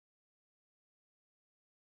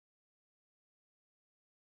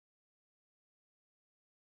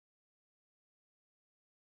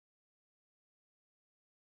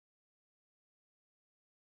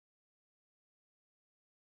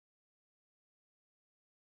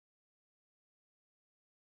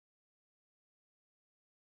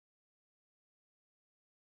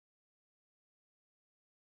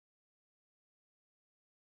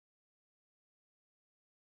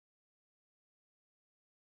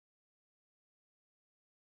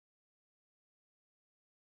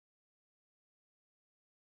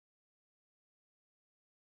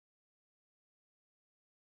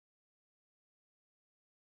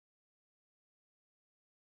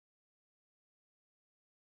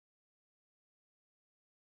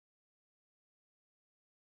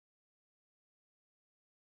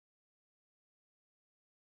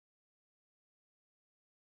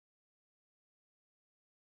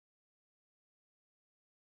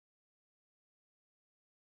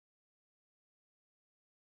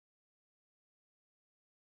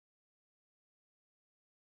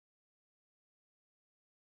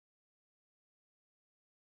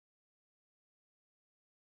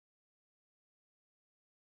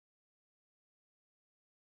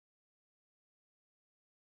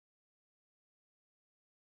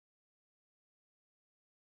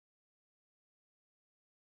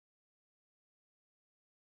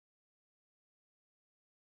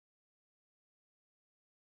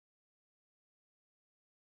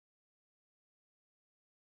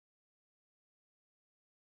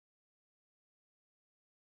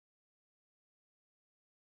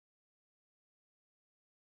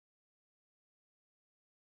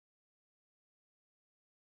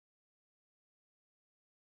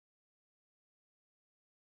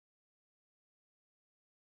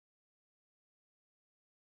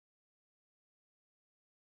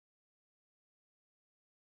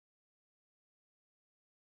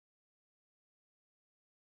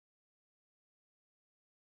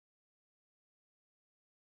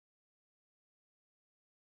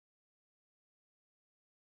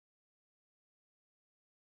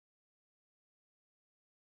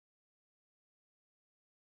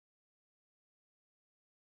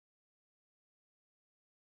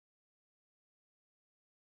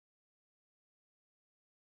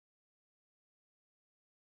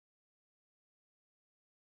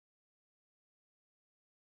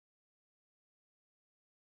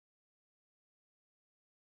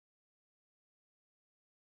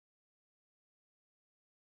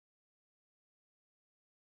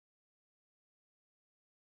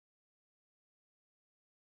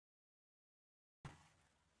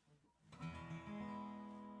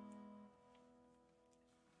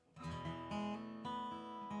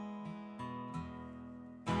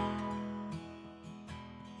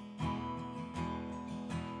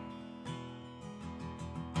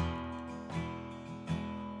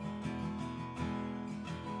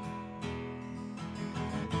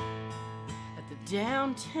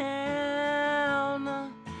downtown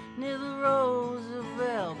near the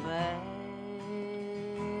Roosevelt Baths.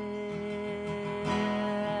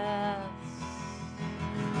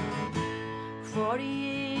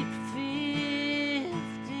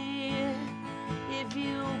 48.50 if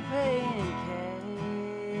you pay in cash.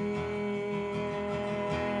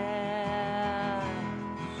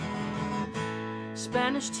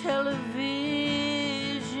 Spanish television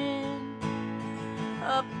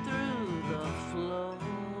up through the floor.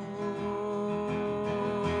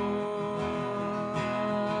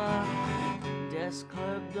 Desk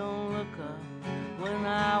clerk don't look up when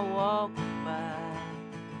I walk by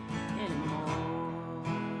anymore.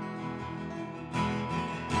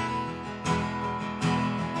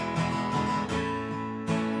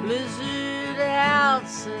 Blizzard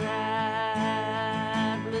outside,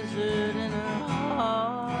 blizzard in her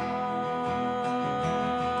heart.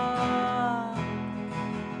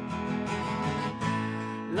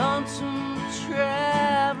 Lonesome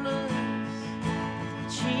travelers,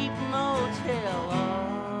 cheap motel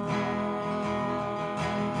odds.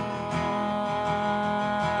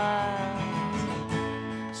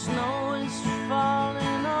 Snow is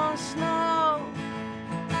falling on snow,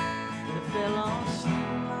 it fell on snow.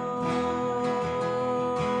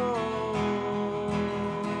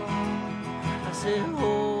 I said,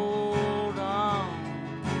 hold on,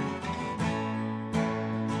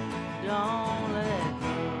 don't let go.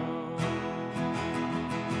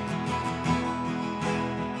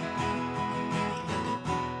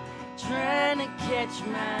 Trying to catch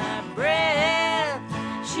my breath,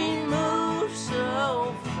 she moves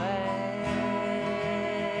so fast.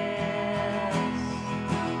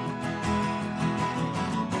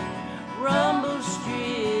 Rumble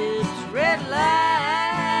strips, red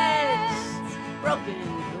lights, broken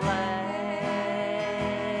glass,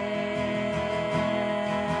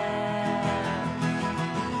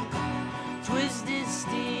 twisted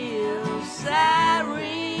steel sirens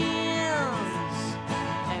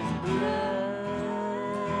and blood.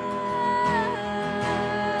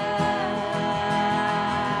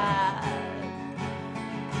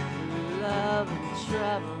 Love and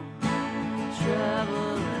trouble,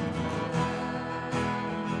 trouble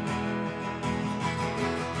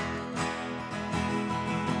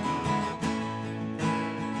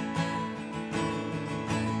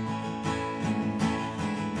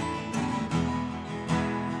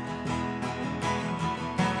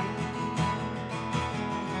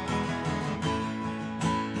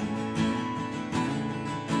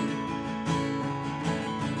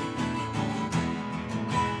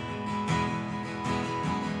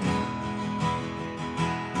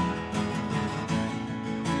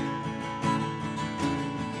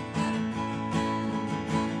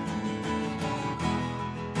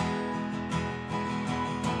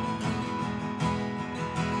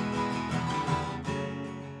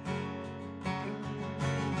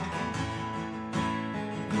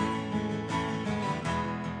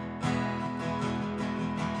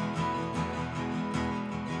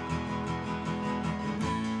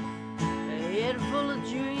and head full of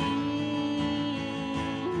dreams,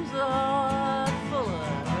 a heart full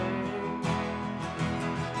of hurt.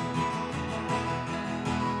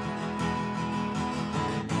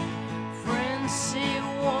 Friends say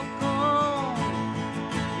walk on,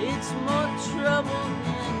 it's more trouble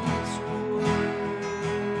than it's worth.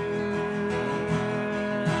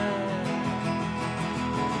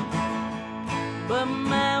 But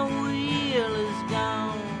my wheel is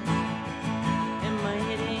gone and my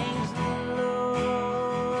head hangs low.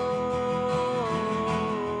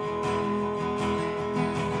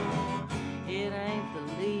 It ain't the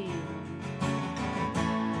leaving,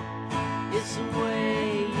 it's the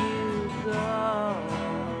way you go.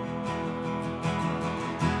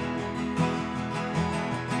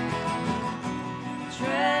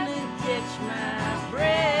 Trying to catch my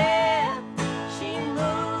breath, she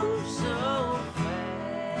moves so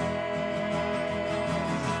fast.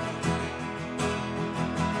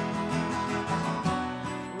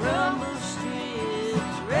 Rumble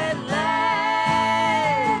strips, red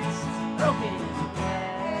lights, broken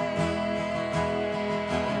glass,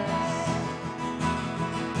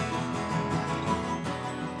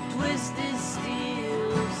 twisted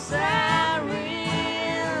steel sirens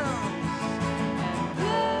and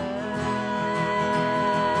blood.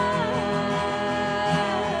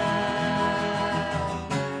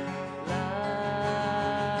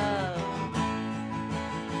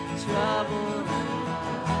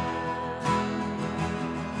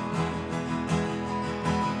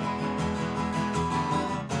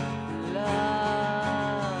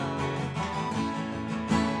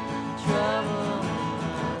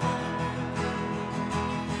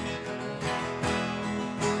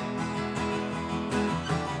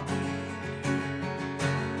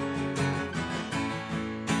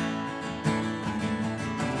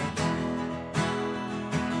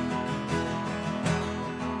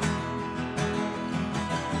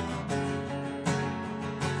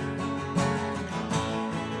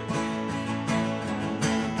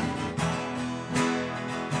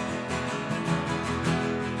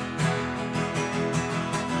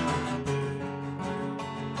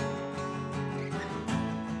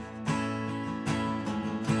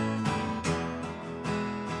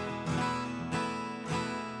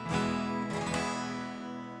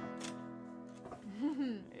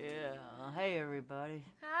 everybody.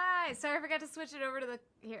 Hi. Sorry, I forgot to switch it over to the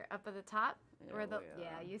here up at the top. There we are.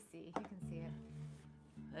 Yeah, you can see it.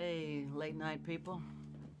 Hey, late night people.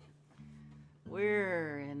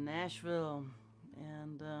 We're in Nashville,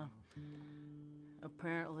 and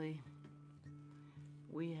apparently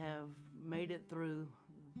we have made it through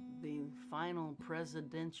the final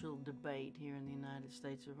presidential debate here in the United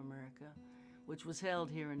States of America, which was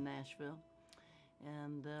held here in Nashville.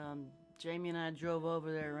 And Jaimee and I drove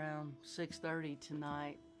over there around 6:30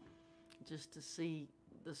 tonight just to see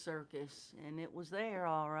the circus, and it was there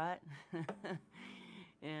all right.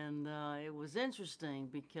 And it was interesting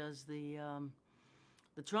because the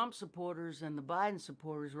Trump supporters and the Biden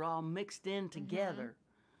supporters were all mixed in together.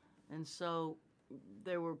 And so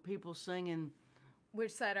there were people singing,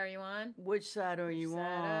 "Which side are you on? Which side are you Which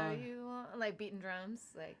side on? are you on?" Like beating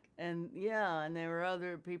drums, like. And yeah, and there were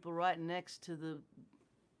other people right next to the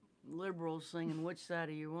liberals singing "Which side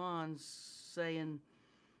are you on?" saying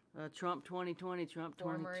Trump 2020, Trump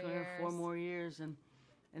 2020, 4 more years, and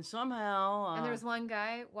somehow. And there was one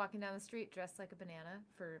guy walking down the street dressed like a banana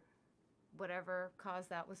for whatever cause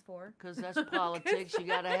that was for. Because that's politics. You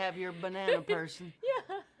got to have your banana person.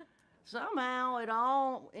 Yeah. Somehow it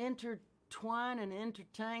all intertwined and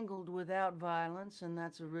intertangled without violence, and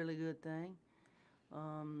that's a really good thing.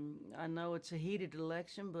 I know it's a heated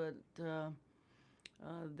election, but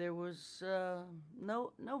there was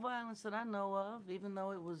no violence that I know of, even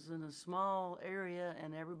though it was in a small area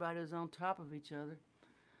and everybody was on top of each other.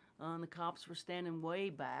 The cops were standing way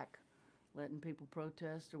back, letting people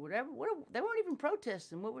protest or whatever. They weren't even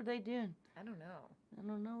protesting. What were they doing? I don't know. I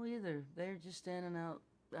don't know either. They're just standing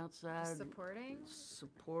outside. Just supporting?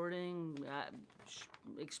 Supporting,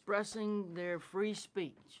 expressing their free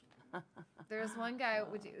speech. There was one guy,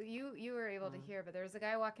 you were able to hear, but there was a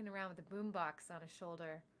guy walking around with a boombox on his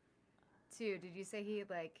shoulder, too. Did you say he had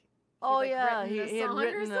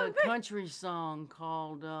written a country song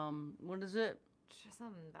called, what is it?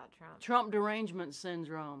 Something about Trump. Trump Derangement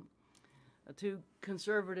Syndrome. Two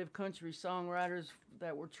conservative country songwriters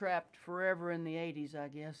that were trapped forever in the 80s, I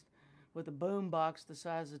guess, with a boombox the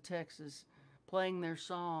size of Texas, playing their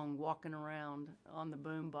song, walking around on the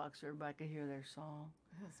boombox. Everybody could hear their song.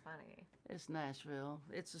 It was funny. It's Nashville.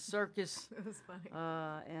 It's a circus. It was funny.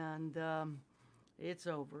 And it's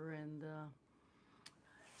over. And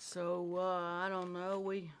so I don't know.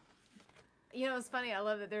 You know, it's funny. I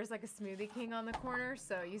love that there's like a Smoothie King on the corner.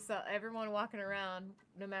 So you saw everyone walking around,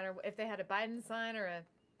 no matter if they had a Biden sign or a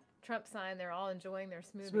Trump sign, they're all enjoying their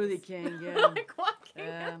smoothies. Smoothie King, yeah. Like walking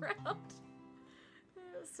around.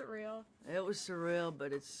 It was surreal. It was surreal,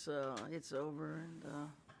 but it's over. And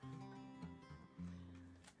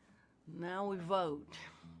now we vote.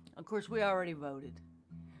 Of course, we already voted.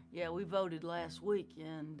 Yeah, we voted last week,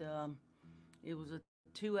 and it was a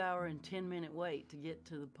 2-hour and 10-minute wait to get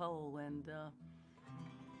to the poll, and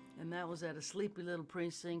that was at a sleepy little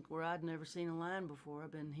precinct where I'd never seen a line before.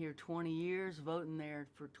 I've been here 20 years, voting there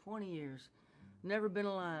for 20 years. Never been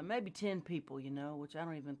a line. Maybe 10 people, which I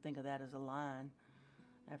don't even think of that as a line.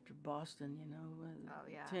 After Boston, Oh,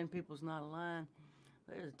 yeah. 10 people's not a line.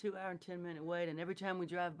 There's a 2-hour and 10-minute wait, and every time we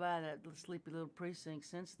drive by that sleepy little precinct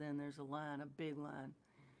since then, there's a line, a big line.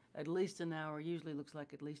 At least an hour. Usually looks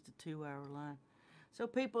like at least a 2-hour line. So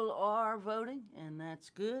people are voting, and that's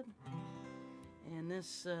good. And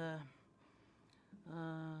this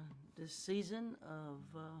season of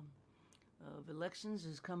elections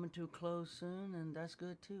is coming to a close soon, and that's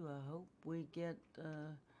good too. I hope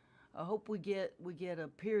we get a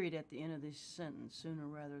period at the end of this sentence sooner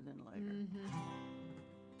rather than later. Mm-hmm.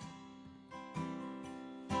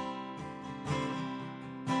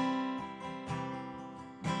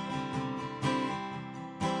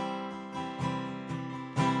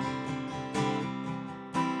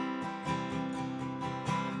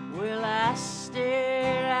 Well, I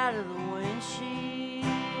stared out of the windshield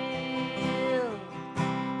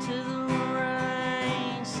to the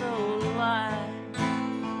rain so light.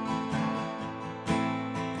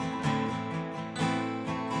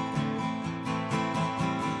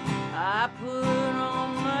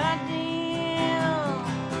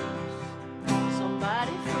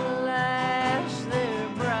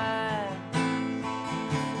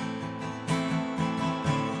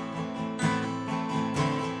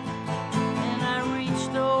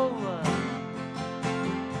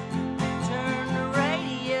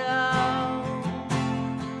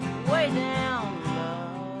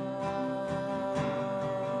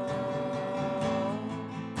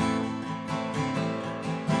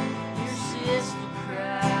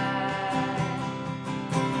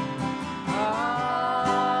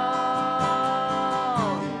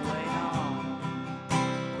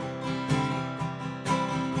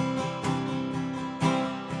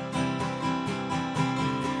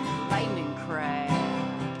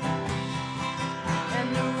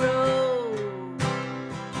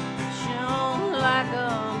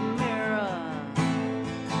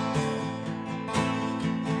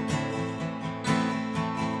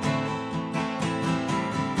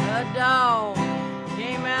 a dog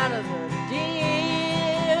came out of the ditch,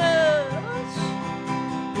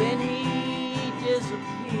 then he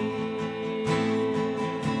disappeared.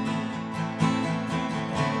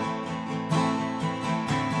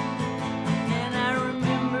 And I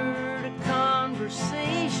remembered a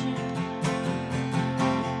conversation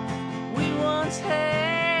we once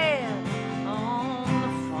had on the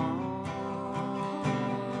phone.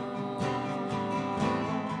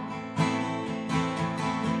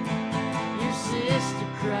 Your sister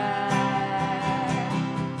cried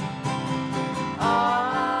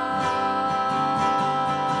all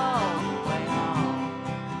the way home.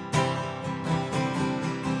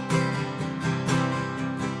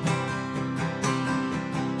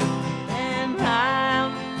 And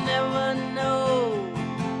I'll never know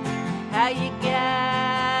how you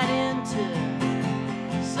got into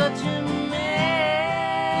such a mess.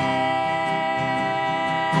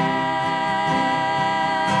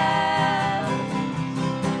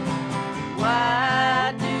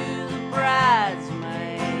 Why do the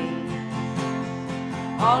bridesmaids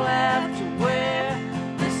all have to wear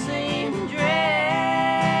the same dress?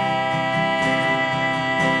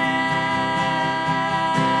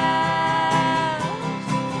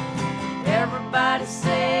 Everybody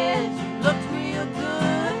says you looked real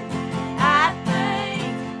good. I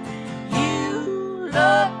think you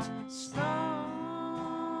looked stoned.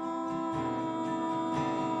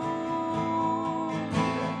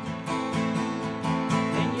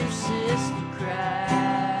 And your sister cried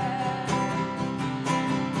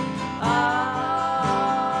all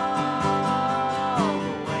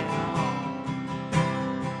the way home.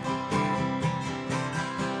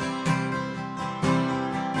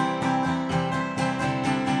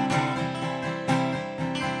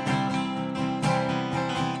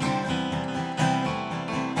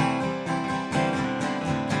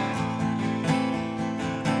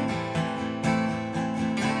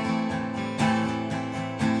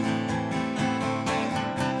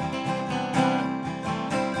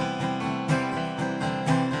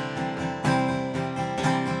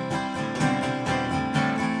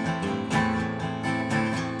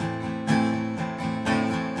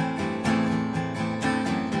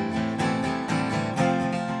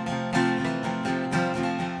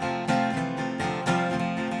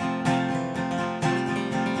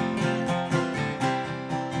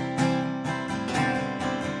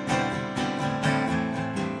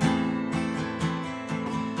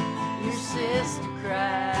 Your sister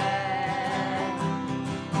cried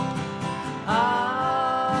all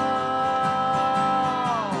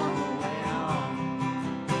the way home.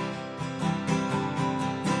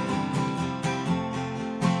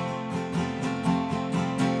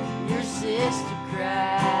 Your sister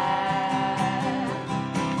cried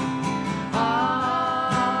all the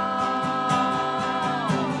way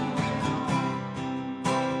home.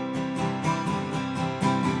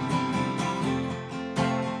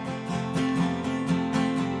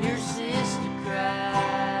 Your sister cried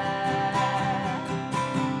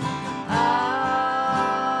all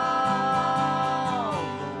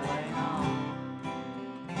the way home.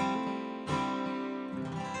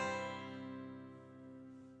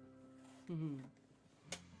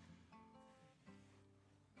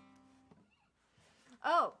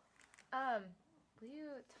 Oh, will you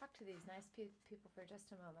talk to these nice people for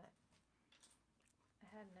just a moment? I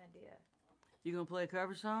had an idea. You gonna play a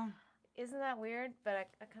cover song? Isn't that weird? But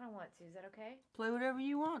I kind of want to. Is that okay? Play whatever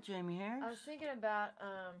you want, Jaimee Harris. I was thinking about,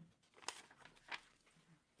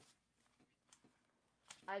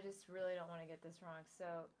 I just really don't want to get this wrong. So,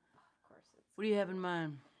 of course, What do you have in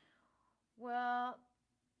mind? well,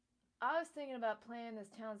 I was thinking about playing this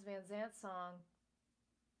Townes Van Zandt song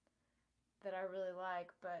that I really like,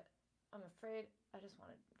 but I'm afraid I just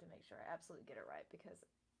wanted to make sure I absolutely get it right, because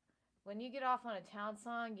when you get off on a Town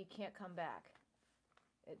song, you can't come back.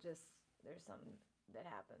 It just, there's something that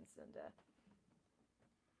happens, and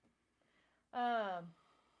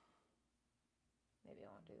maybe I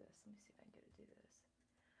won't do this. Let me see if I can get it to do this.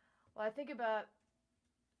 Well, I think about,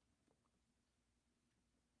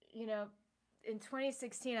 in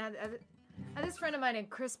 2016, I had this friend of mine named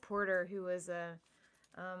Chris Porter, who was a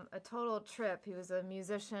total trip. He was a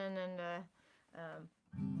musician, and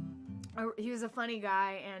he was a funny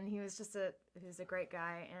guy, and he was a great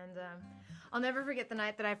guy. And I'll never forget the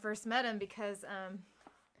night that I first met him, because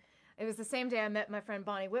it was the same day I met my friend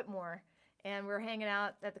Bonnie Whitmore, and we were hanging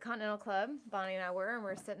out at the Continental Club. Bonnie and I were, and we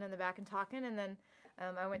were sitting in the back and talking, and then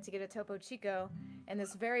I went to get a Topo Chico, and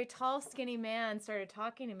this very tall, skinny man started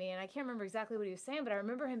talking to me, and I can't remember exactly what he was saying, but I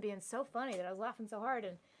remember him being so funny that I was laughing so hard,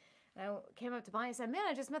 and I came up to Bonnie and said, "Man,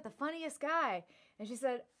 I just met the funniest guy." And she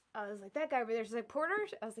said, I was like, that guy over there. She's like, Porter?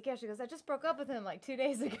 I was like, yeah. She goes, I just broke up with him like 2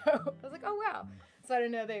 days ago. I was like, oh, wow. So I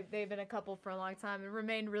didn't know they've been a couple for a long time and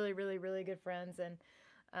remained really, really, really good friends. And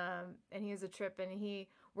he was a trip, and he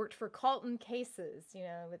worked for Carlton Cases, you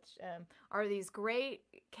know, which are these great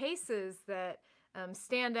cases that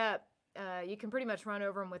stand up. You can pretty much run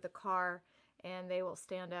over them with a car, and they will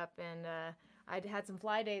stand up. And I'd had some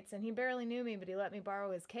fly dates, and he barely knew me, but he let me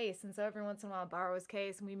borrow his case. And so every once in a while, I borrow his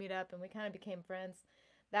case, and we meet up, and we kind of became friends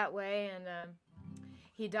that way. And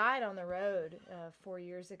he died on the road 4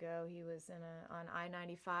 years ago. He was on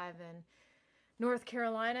I-95 in North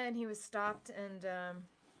Carolina, and he was stopped, and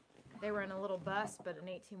they were in a little bus, but an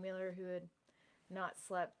 18-wheeler who had not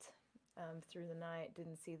slept through the night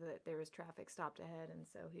didn't see that there was traffic stopped ahead, and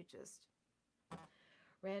so he just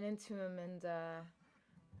ran into him, and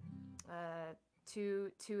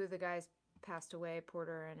two of the guys passed away,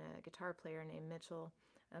 Porter and a guitar player named Mitchell,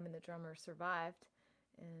 and the drummer survived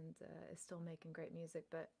and is still making great music.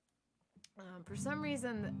 But for some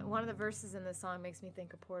reason, one of the verses in the song makes me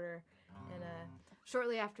think of Porter, and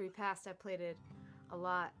shortly after he passed, I played it a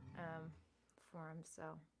lot for him, so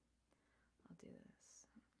I'll do this.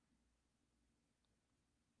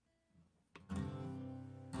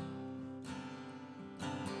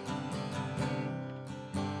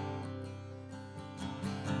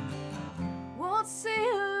 Won't say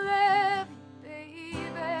I love you,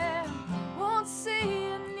 baby. Won't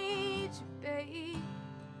say I need you, babe.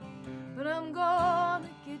 But I'm gonna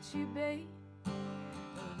get you, babe. I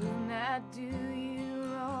will not do you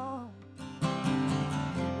wrong.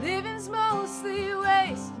 Living's mostly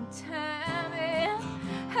wasting time, and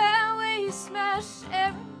highway you smash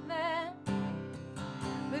every man.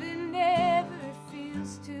 But it never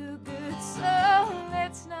feels too good, so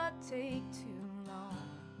let's not take too long.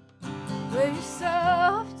 Well, you're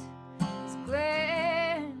soft as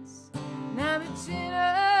glass, and I'm a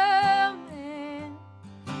gentleman.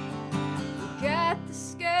 We got the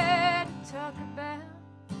sky to talk about,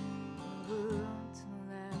 the world to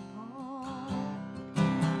lap on.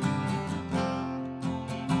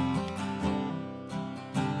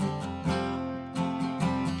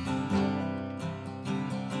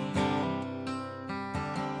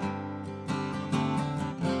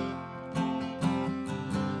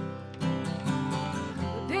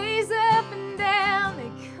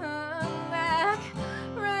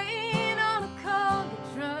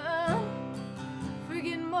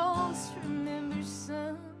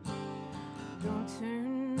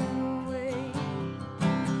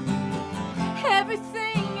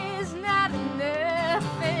 Everything is not enough,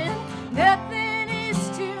 and nothing is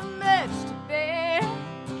too much to bear.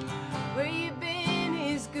 Where you've been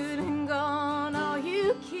is good and gone, all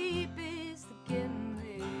you keep is the getting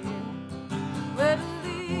there. Where the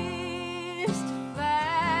leaves to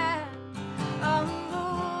fly on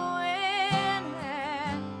low and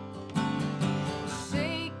high.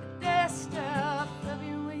 Shake the dust off of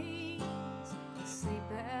your wings and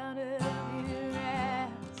sleep out of your eyes.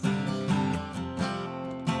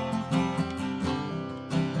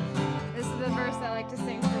 This is the verse I like to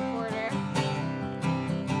sing for Porter.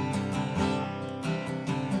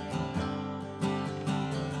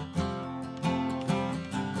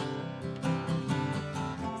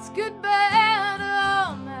 It's goodbye to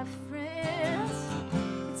all my friends.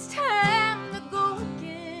 It's time to go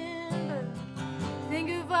again. But think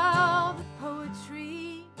of all the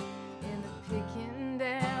poetry and the picking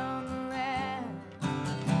down the line.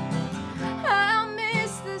 I'll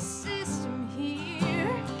miss the system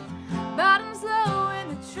here. Bottom's low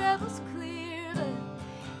and the treble's clear,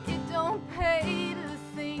 but it don't pay to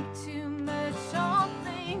think too much on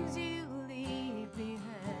things you leave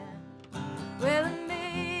behind. Well, it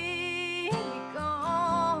may be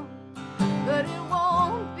gone, but it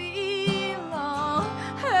won't be long.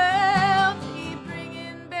 I'll be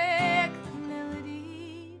bringing back the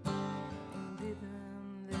melody and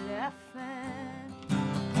rhythm that I find.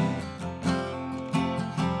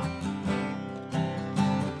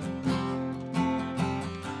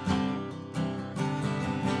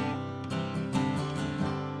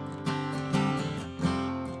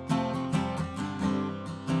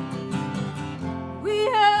 We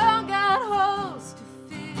all got holes to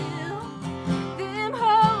fill. Them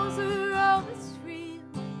holes are always real.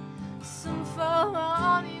 Some fall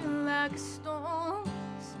on you like a stone.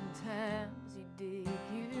 Sometimes you dig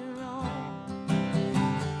your own.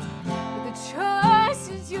 But the choice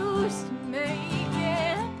is yours to make,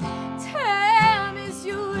 and time is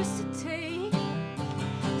yours to take.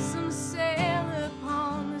 Some sail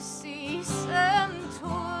upon the sea, some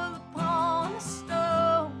toil upon the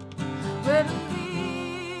stone. Where the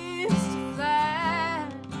leaves to fly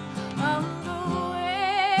on the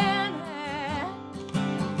way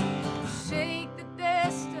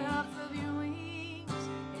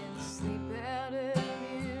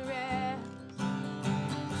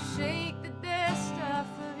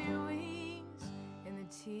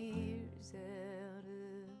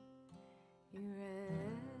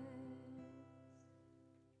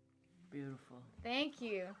Thank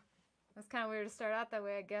you. That's kind of weird to start out that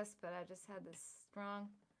way, I guess, but I just had this strong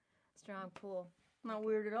pull. Not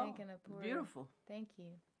weird at all. Thinking of Puerto. Beautiful. Thank you.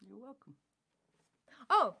 You're welcome.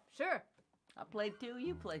 Oh, sure. I played two,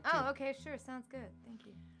 you played two. Oh, okay, sure. Sounds good. Thank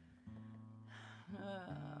you.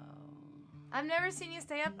 I've never seen you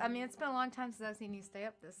stay up. I mean, it's been a long time since I've seen you stay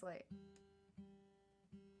up this late.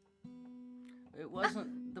 It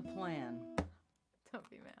wasn't the plan. Don't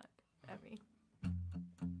be mad at me.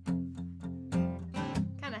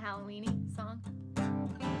 Kind of Halloween-y song.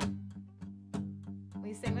 Will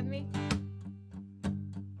you sing with me?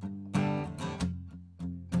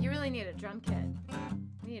 You really need a drum kit.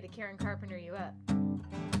 We need a Karen Carpenter you up.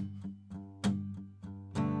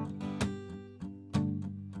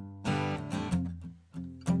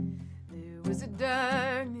 There was a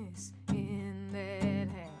darkness in that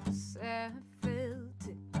house. I felt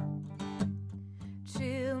it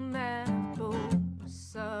chill my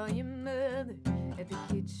bones. Saw your mother at the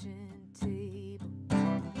kitchen table,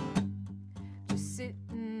 just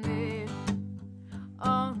sitting there,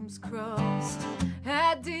 arms crossed.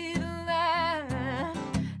 I did a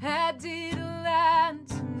line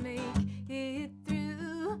to make it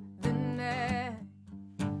through the night.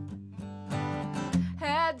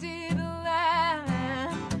 I did a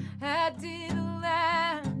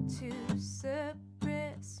line to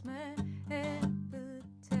suppress my appetite.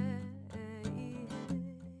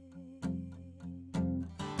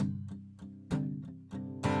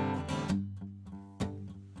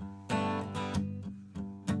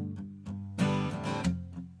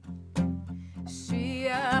 She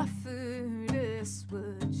offered us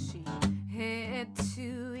what she had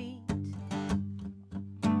to eat.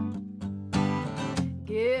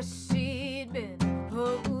 Guess she'd been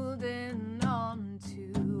holding on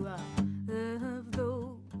to all of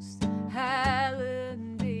those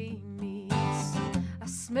holiday meats. I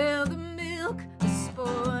smell the milk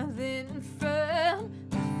spoiling from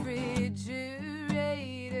the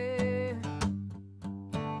refrigerator.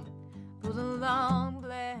 Pulled a long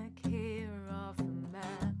black hair off of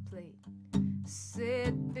my plate.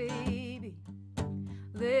 Said, baby,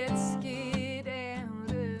 let's get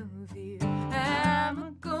out of here.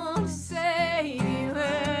 I'm gonna save you.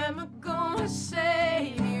 I'm gonna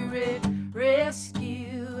save you. Red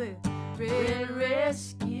rescue. Red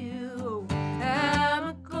rescue.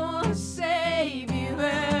 I'm gonna save you.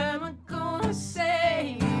 I'm gonna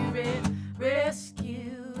save you. Red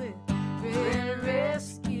rescue. Red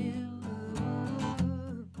rescue.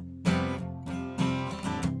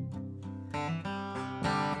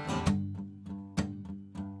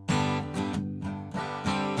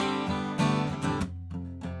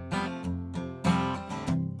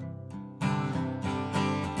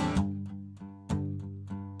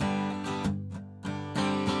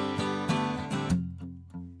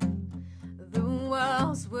 The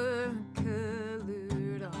walls were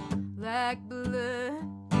colored on like blood.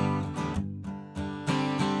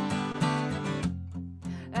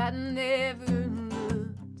 I never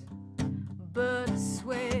looked, but I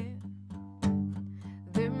swear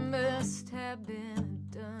there must have been a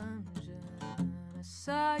dungeon. I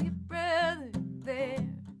saw your brother there,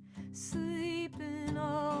 sleeping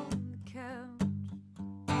on the couch.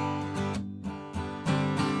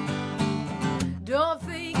 Don't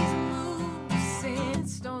think he's moved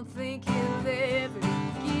since, don't think he'll ever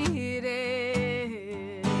get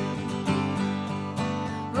it.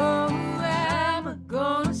 Oh, I'm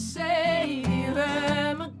gonna save you,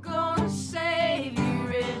 I'm gonna save you.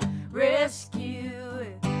 Red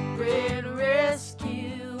rescue, red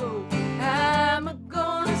rescue. Oh, I'm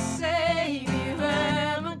gonna save you,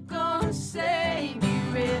 I'm gonna save you.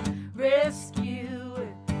 Red rescue,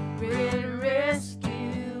 red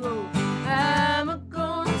rescue. Oh, I'm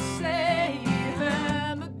gonna save you,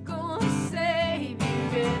 I'm gonna save you.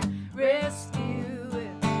 Red rescue,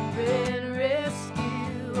 red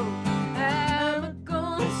rescue. Oh, I'm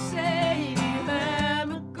gonna save you,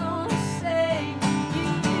 I'm gonna save you.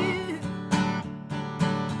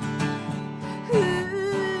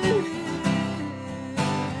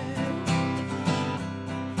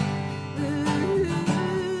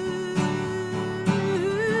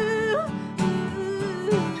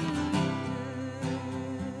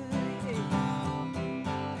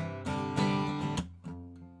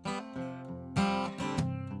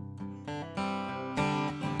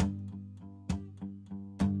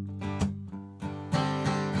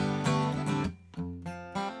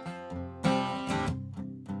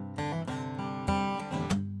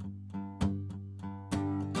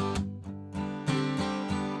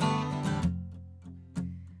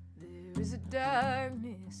 There is a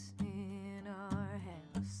darkness in our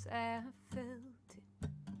house. I felt it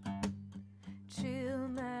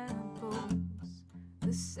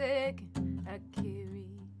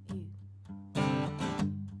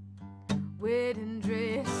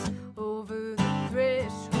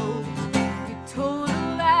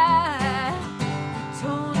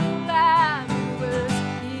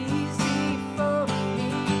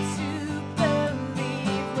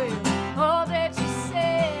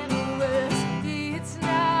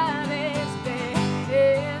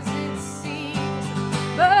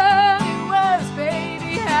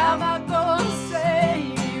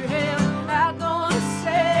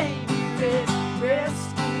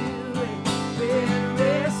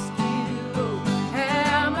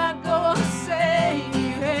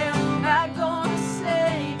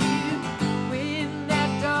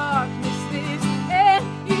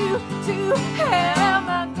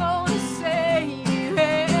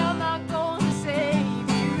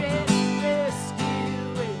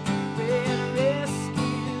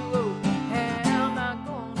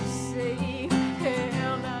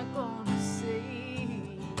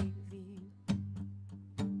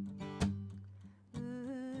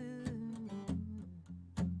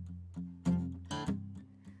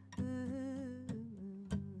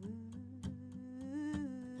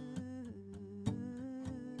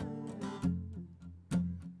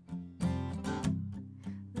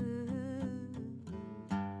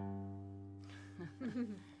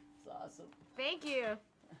awesome. Thank you.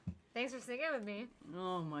 Thanks for singing with me.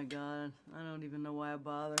 Oh my God, I don't even know why I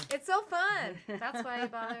bother. It's so fun. That's why you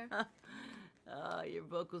bother. Your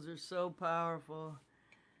vocals are so powerful.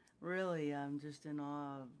 Really, I'm just in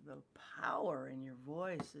awe of the power in your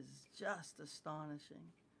voice. Is just astonishing.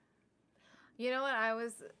 You know what I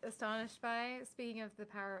was astonished by, speaking of the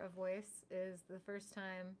power of voice, is the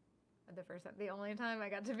only time I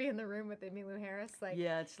got to be in the room with Emmylou Harris. Like,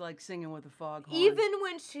 Yeah, it's like singing with a foghorn. even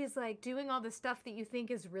when she's like doing all the stuff that you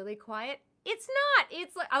think is really quiet, it's not.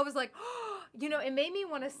 It's like, I was like, you know, it made me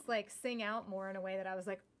want to like sing out more in a way that I was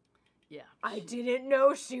like, Yeah. I didn't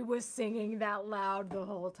know she was singing that loud the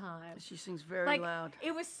whole time. She sings very Like, loud.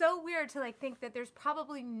 it was so weird to like think that there's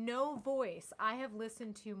probably no voice I have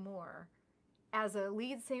listened to more as a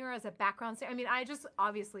lead singer, as a background singer. I mean, I just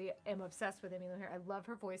obviously am obsessed with Emmylou Harris. I love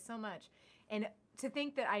her voice so much. And to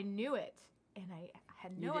think that I knew it and I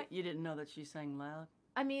had no idea. You didn't know that she sang loud?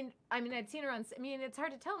 I mean, I'd seen her on, I mean, it's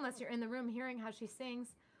hard to tell unless you're in the room hearing how she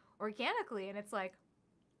sings organically. And it's like,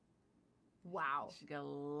 wow. She's got a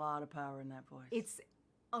lot of power in that voice. It's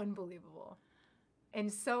unbelievable. And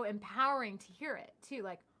so empowering to hear it, too.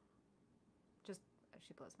 Like, just,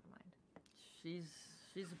 she blows my mind.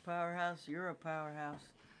 She's a powerhouse. You're a powerhouse.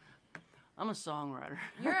 I'm a songwriter.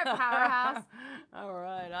 You're a powerhouse. All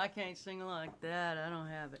right. I can't sing like that. I don't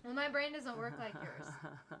have it. Well, my brain doesn't work like yours.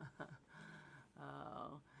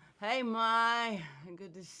 Oh. Hey, Mai.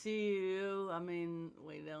 Good to see you. I mean,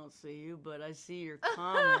 we don't see you, but I see your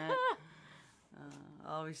comment.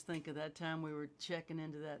 I always think of that time we were checking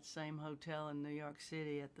into that same hotel in New York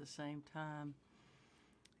City at the same time.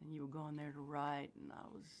 And you were going there to write, and I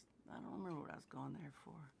don't remember what I was going there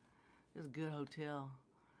for. It was a good hotel,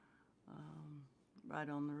 right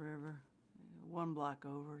on the river, 1 block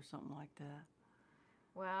over, or something like that.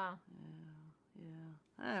 Wow. Yeah.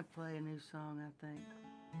 I have to play a new song, I think.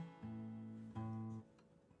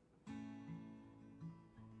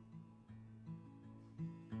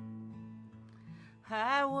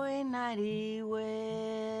 Highway 90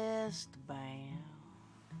 westbound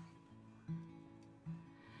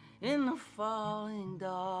in the falling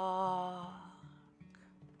dark,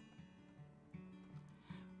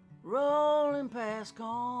 rolling past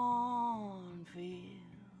cornfields,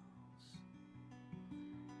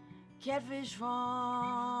 catfish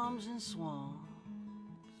farms and swamps,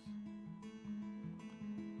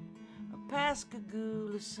 a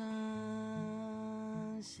Pascagoula sunset,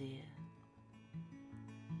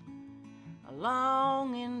 a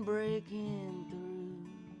longing breaking through.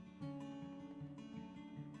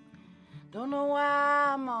 Don't know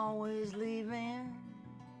why I'm always leaving.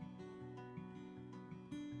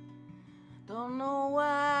 Don't know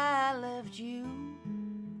why I left you.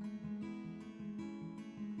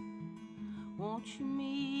 Won't you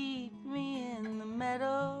meet me in the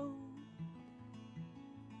meadow?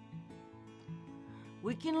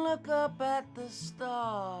 We can look up at the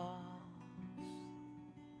stars,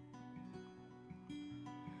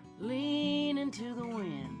 lean into the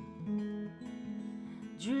wind,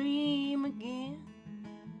 dream again,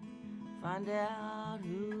 find out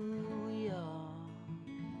who we are.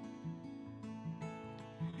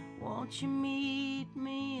 Won't you meet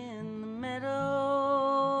me in the meadow?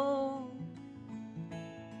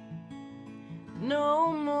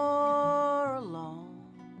 No more alone.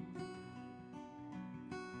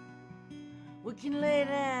 We can lay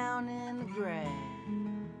down in the grass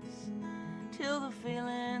till the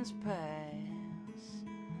feelings pass,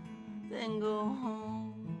 then go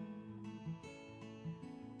home.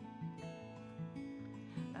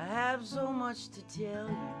 I have so much to tell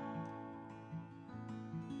you,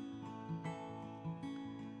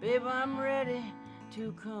 babe, I'm ready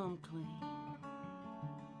to come clean.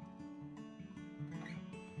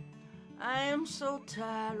 I am so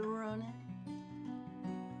tired of running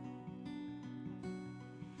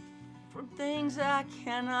from things I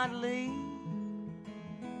cannot leave.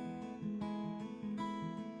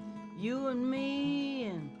 You and me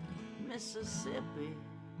in Mississippi,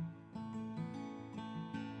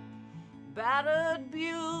 battered,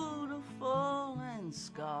 beautiful, and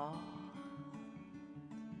scarred.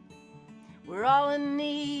 We're all in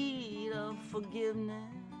need of forgiveness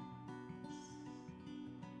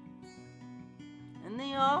and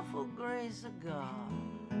the awful grace of God.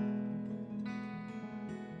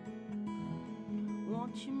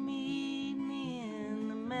 Won't you meet me in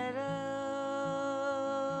the meadow?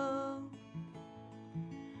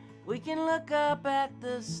 We can look up at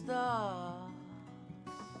the stars,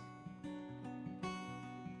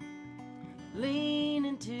 lean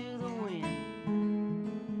into the wind,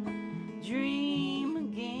 dream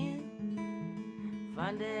again,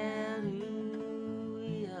 find out who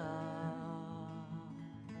we are.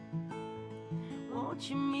 won't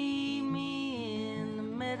you meet me in the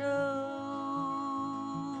meadow?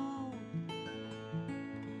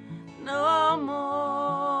 No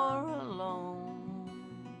more alone.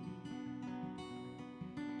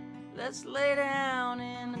 Let's lay down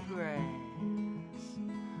in the grass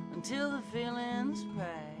until the feelings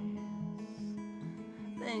pass,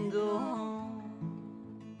 then go home.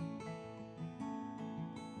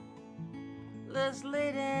 Let's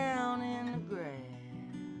lay down in the grass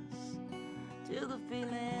till the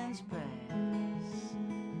feelings pass,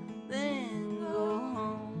 then go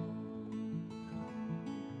home.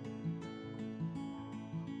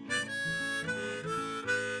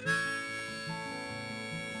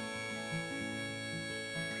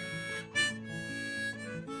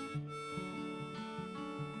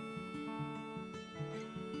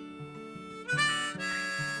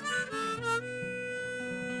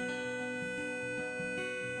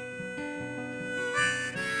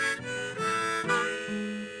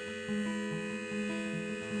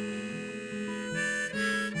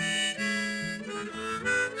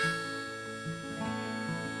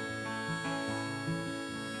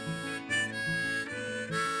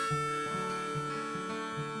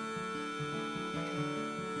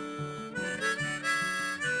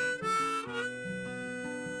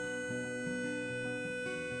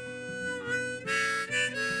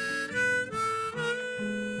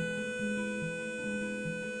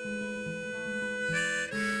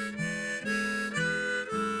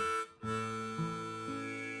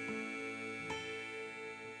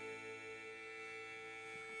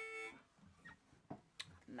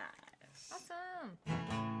 Nice. Awesome.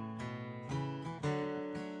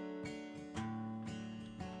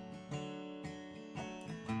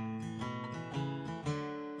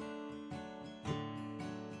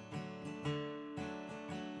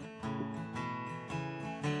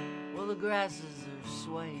 Well, the grasses are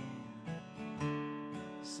swaying,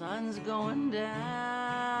 the sun's going down,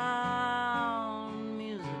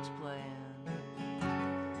 music's playing,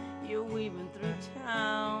 you're weaving through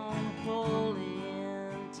town, pull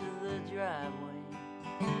into the driveway,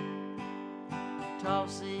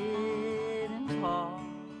 toss it and paw.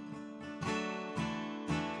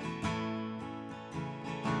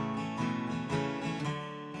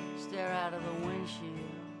 Stare out of the windshield,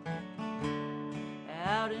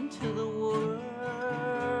 out into the world.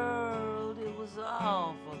 It was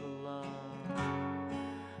all for the love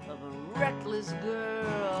of a reckless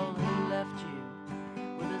girl who left you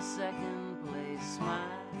with a second place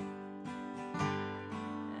smile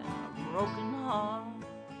and a broken heart.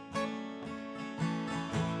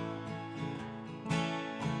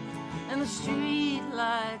 And the street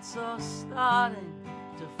lights are starting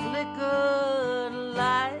to flicker to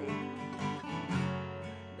light.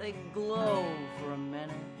 They glow for a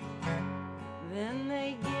minute, then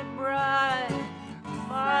they get bright.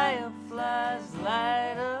 Fireflies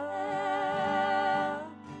light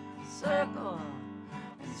up, circle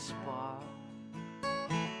and spark.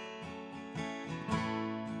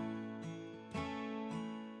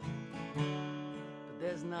 But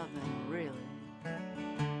there's nothing really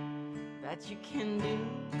that you can do.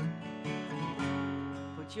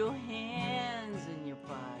 Put your hands in your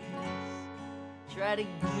pockets, try to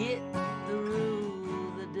get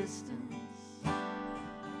through the distance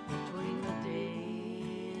between the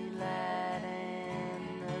daylight and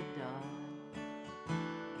the dark.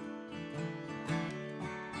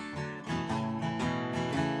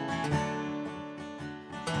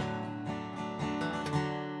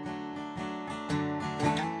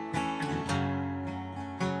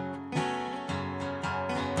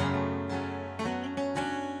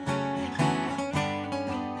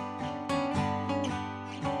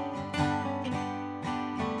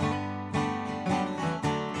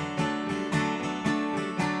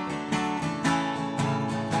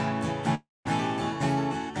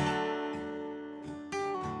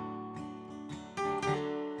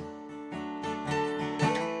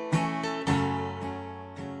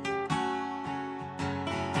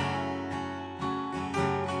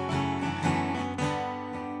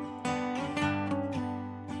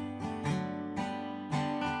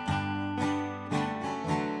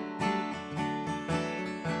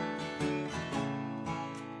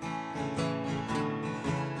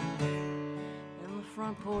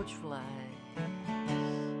 Porch flies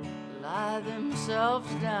lie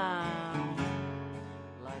themselves down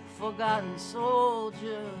like forgotten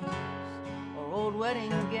soldiers or old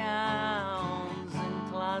wedding gowns in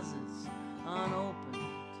closets unopened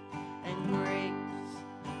and grapes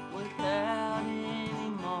without any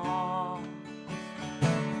moss.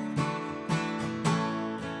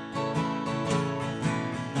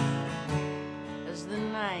 As the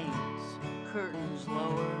night curtains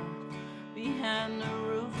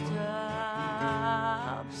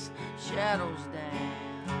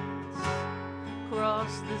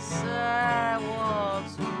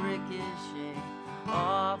sidewalks ricochet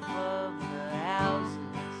off of the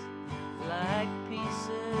houses like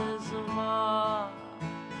pieces of art.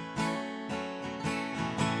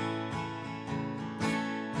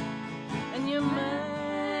 And your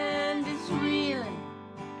mind is reeling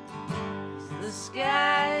as the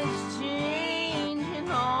sky is changing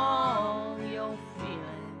all your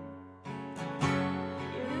feeling.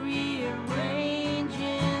 You're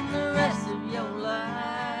rearranging the rest of your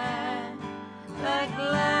life like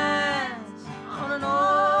lines on an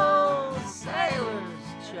old sailor's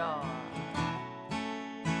chart.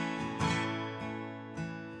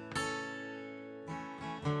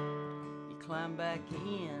 You climb back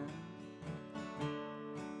in,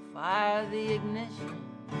 fire the ignition,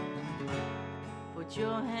 put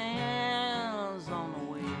your hands on the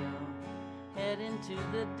wheel, head into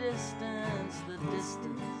the distance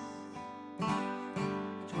between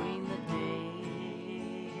the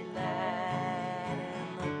daylight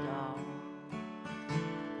and the dark.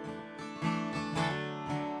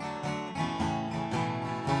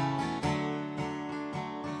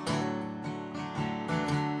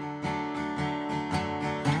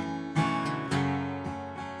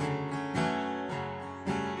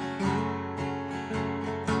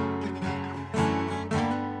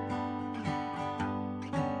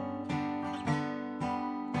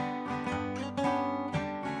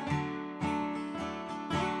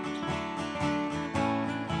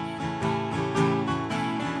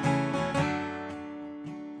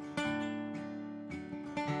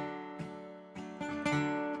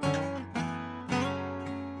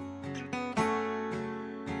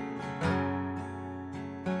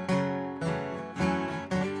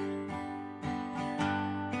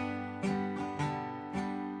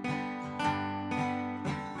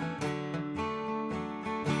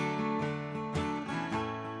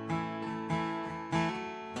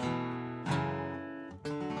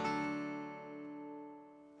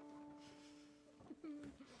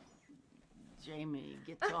 Jaimee,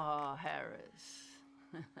 Guitar Harris.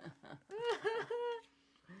 And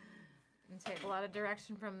take a lot of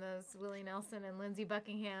direction from those Willie Nelson and Lindsey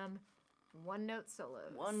Buckingham one-note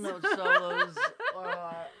solos. One-note solos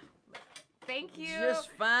are Thank you.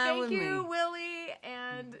 just fine with Thank you, me. Willie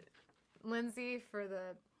and Lindsay, for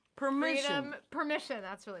the Permission. Permission.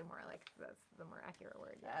 That's really more like, that's the more accurate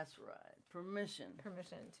word. Yeah. That's right. Permission.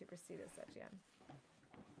 Permission to proceed as such, yeah.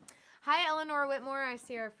 Hi, Eleanor Whitmore. I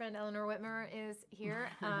see our friend Eleanor Whitmore is here.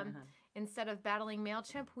 Instead of battling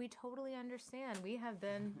MailChimp, we totally understand. We have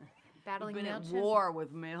been battling We've been at MailChimp war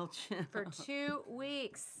with MailChimp. for 2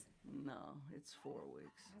 weeks. No, it's 4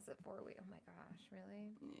 weeks. Is it 4 weeks? Oh my gosh,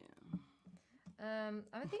 really? Yeah.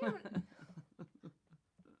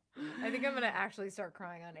 I think I'm gonna actually start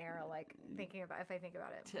crying on air, like thinking about if I think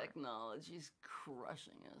about it. Technology's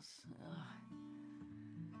crushing us.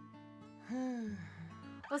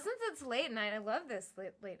 Well, since it's late night, I love this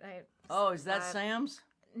late night. Oh, is that Sam's?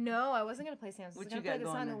 No, I wasn't gonna play Sam's. I was What gonna you play got the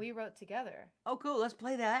going song there? that we wrote together. Oh, cool. Let's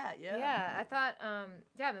play that. Yeah. Yeah, I thought. Yeah,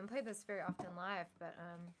 I haven't played this very often live, but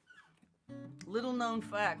Little known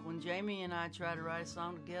fact: when Jaimee and I try to write a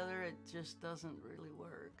song together, it just doesn't really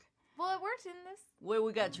work. well, it worked in this.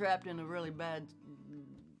 We got trapped in a really bad,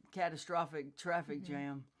 catastrophic traffic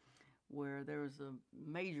jam, where there was a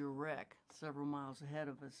major wreck several miles ahead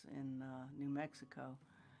of us in New Mexico,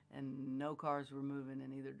 and no cars were moving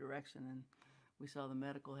in either direction, and we saw the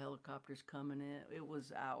medical helicopters coming in. It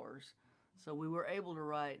was hours, so we were able to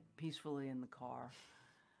write peacefully in the car.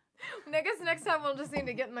 I guess next time we'll just need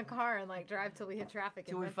to get in the car and like drive till we hit traffic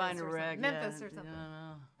in Till we Memphis find a or wreck, Memphis yeah, or something.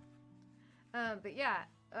 No. But yeah,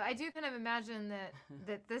 I do kind of imagine that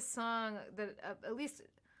this song, that at least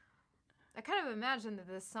I kind of imagine that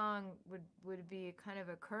this song would be kind of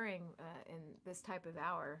occurring in this type of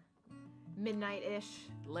hour,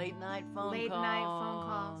 midnight-ish. Late night phone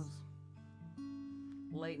calls.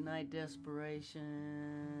 Late night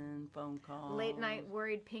desperation, phone calls. Late night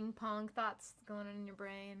worried ping pong thoughts going on in your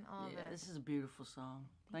brain. All of Yeah, it. this is a beautiful song.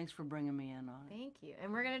 Thanks for bringing me in on it. Thank you.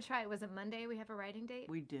 And we're gonna try it. Was it Monday? We have a writing date.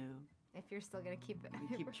 We do. If you're still gonna keep it.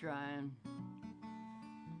 We keep trying.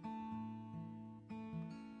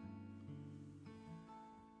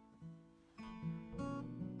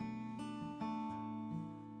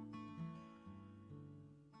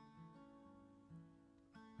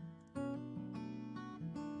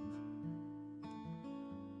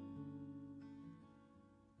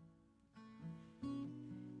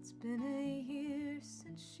 It's been a year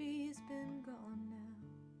since she's been gone now.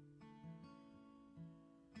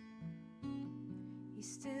 He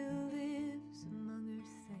still lives among her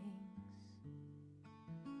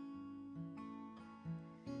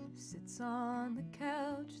things. sits on the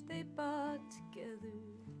couch they bought together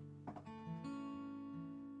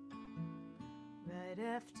right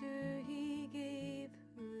after he gave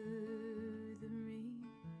her the ring.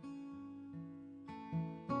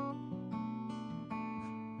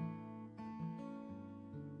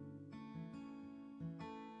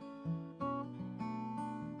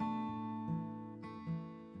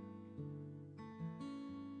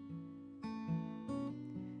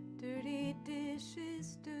 Dirty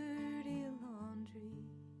dishes, dirty laundry,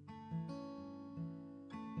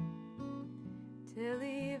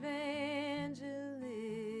 televangelist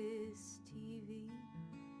TV.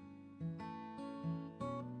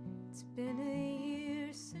 It's been a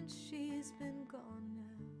year since she's been gone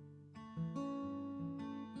now.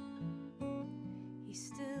 He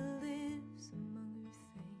still lives among her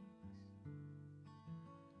things.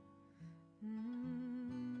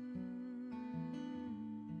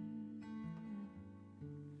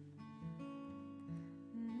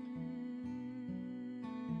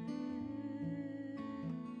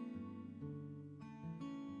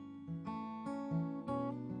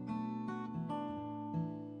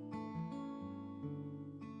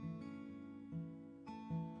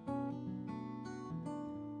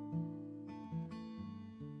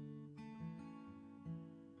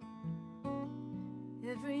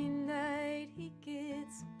 Every night he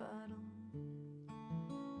gets a bottle,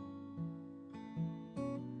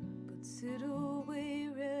 puts it away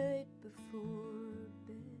right before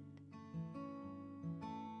bed.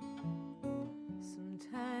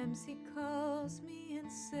 Sometimes he calls me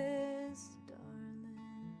and says, darling,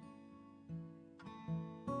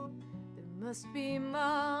 there must be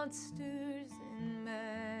monsters in my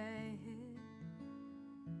head.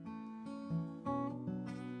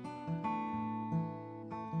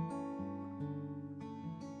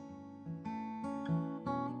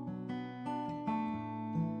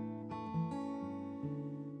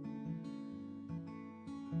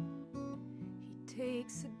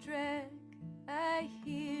 Takes a drag, I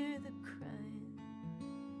hear the crying.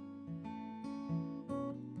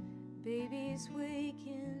 Baby's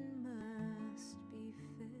waking, must be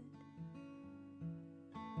fed.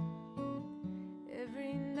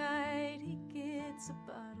 Every night he gets a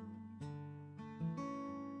bottle,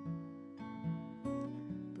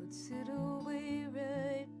 puts it away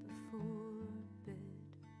right before bed.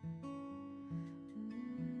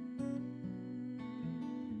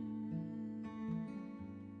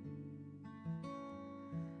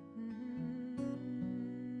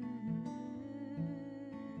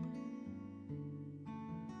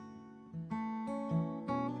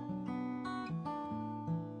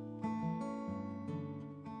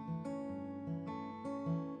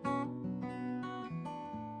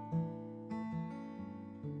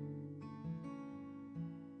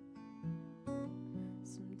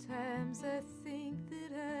 Sometimes I think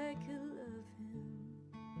that I could love him,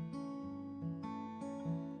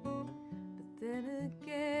 but then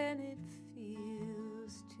again it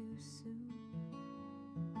feels too soon.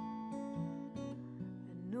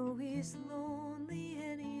 I know he's lonely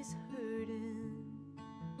and he's hurting,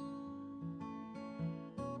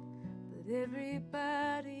 but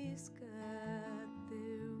everybody's got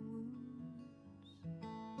their wounds.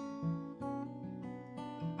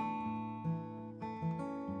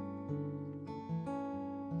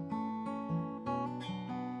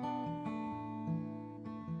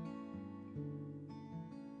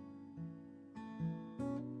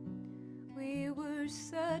 We were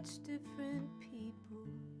such different people.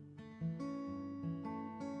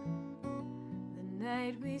 The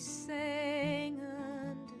night we sang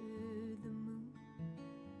under the moon.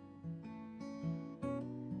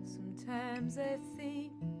 Sometimes I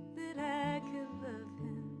think that I could love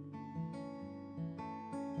him,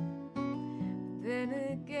 but then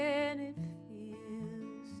again it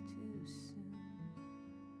feels too soon.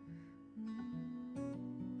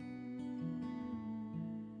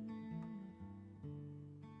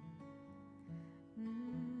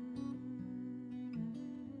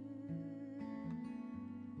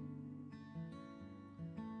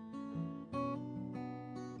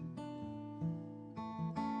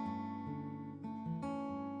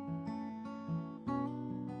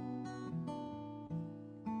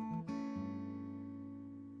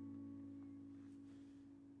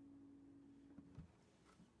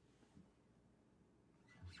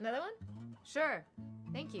 Another one? Sure.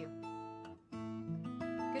 Thank you.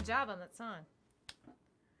 Good job on that song.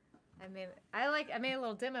 I made a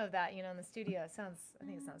little demo of that, in the studio. I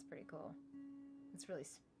think it sounds pretty cool. It's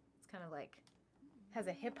kind of like, has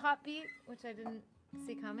a hip hop beat, which I didn't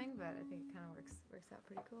see coming, but I think it kind of works out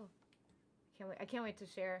pretty cool. I can't wait to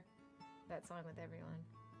share that song with everyone.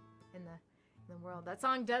 in the world. That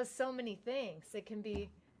song does so many things. It can be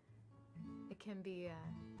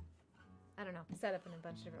I don't know, set up in a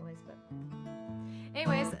bunch of different ways. But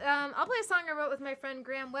anyways, I'll play a song I wrote with my friend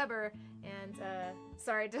Graham Weber. And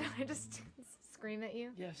sorry, did I just scream at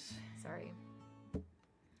you? Yes. Sorry.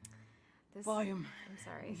 Volume. I'm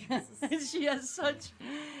sorry. She has such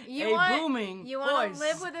booming voice. You want to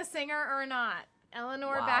live with a singer or not?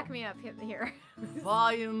 Eleanor, back me up here.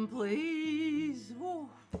 Volume, please. Woo.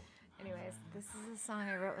 Anyways, this is a song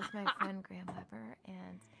I wrote with my friend Graham Weber,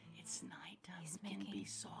 and it's nighttime. It can be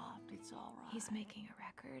soft. It's all right. He's making a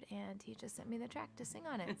record, and he just sent me the track to sing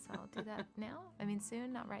on it. So I'll do that now. I mean,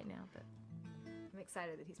 soon, not right now, but I'm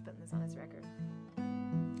excited that he's putting this on his record.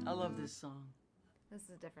 I love this song. This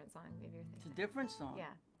is a different song. Maybe you're thinking. It's a different song.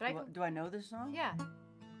 Yeah, but do I know this song? Yeah.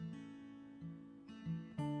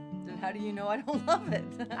 Then how do you know I don't love it?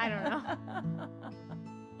 I don't know.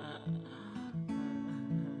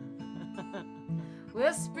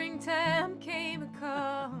 Well, springtime came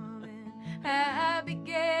a-calling, I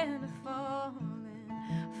began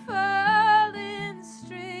falling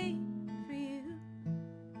straight for you.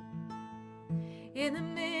 In the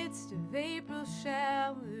midst of April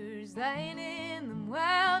showers, lying in them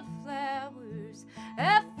wildflowers,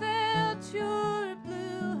 I felt your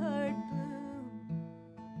blue heart bloom.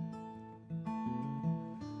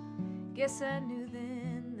 Guess I knew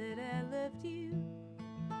then that I loved you.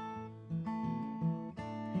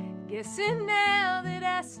 Guessing now that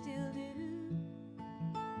I still do.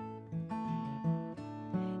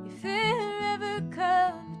 If there ever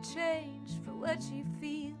come a change for what you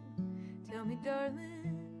feel, tell me,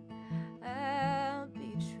 darling, I'll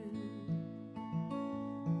be true.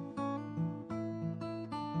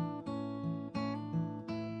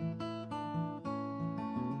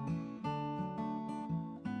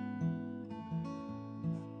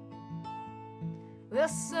 Well,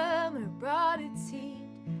 summer brought its heat.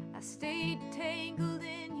 I stayed tangled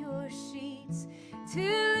in your sheets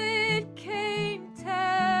till it came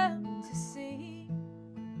time to sing.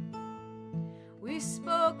 We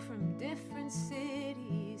spoke from different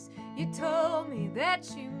cities. You told me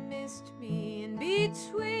that you missed me in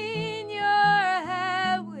between your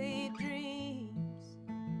highway dreams.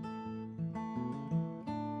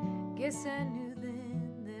 Guess I knew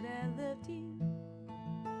then that I loved you.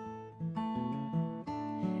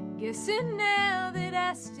 Guessing now that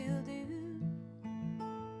I still do.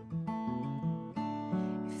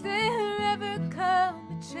 If there ever come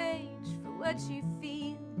a change for what you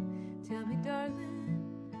feel, tell me,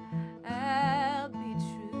 darling, I'll be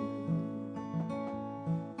true.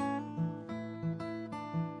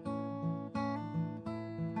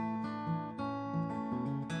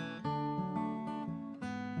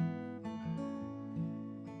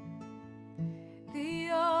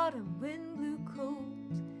 The autumn wind blew cold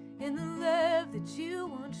in the love that you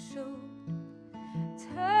once showed,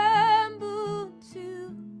 tumbled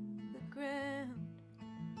to the ground.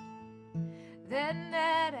 That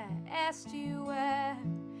night I asked you why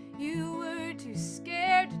you were too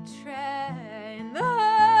scared to try, and the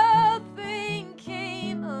whole thing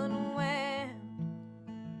came unwound.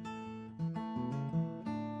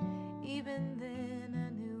 Even then I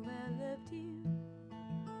knew I loved you.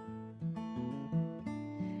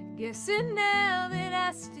 Guessing now that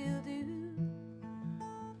I still do.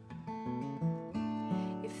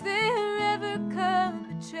 If there ever come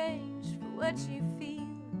a change for what you feel,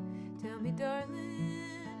 tell me,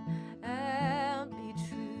 darling, I'll be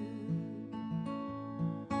true.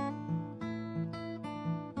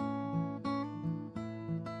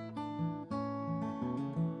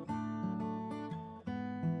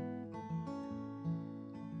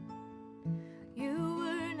 You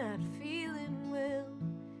were not feeling well.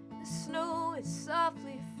 The snow, it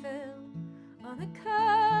softly fell on the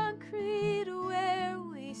concrete where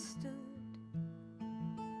we stood.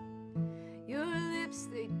 Your lips,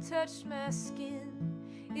 they touched my skin.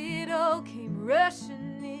 It all came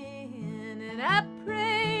rushing in, and I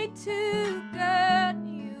prayed to God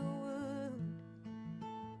you would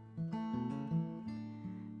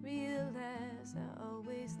realize I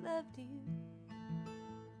always loved you.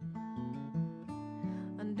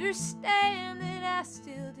 Understand that I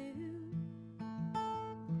still do.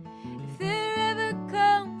 If there ever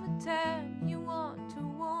come a time you want to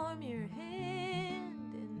warm your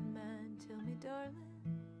hand in mine, tell me, darling,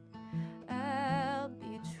 I'll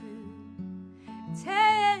be true.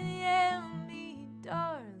 Tell me,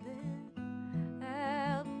 darling,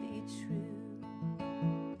 I'll be true.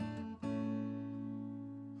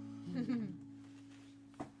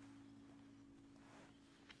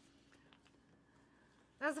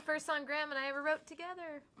 That was the first song Graham and I ever wrote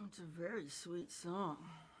together. It's a very sweet song.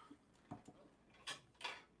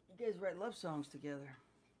 You guys write love songs together.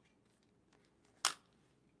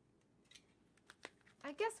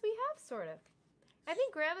 I guess we have, sort of. I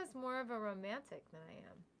think Graham is more of a romantic than I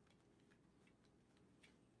am.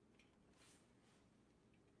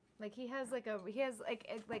 Like he has like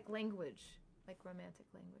language, like romantic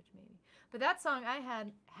language maybe. But that song, I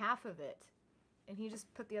had half of it, and he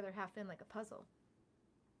just put the other half in like a puzzle.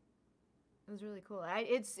 It was really cool.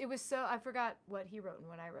 It was so, I forgot what he wrote and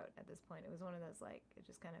what I wrote at this point. It was one of those, like, it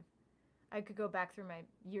just kind of, I could go back through my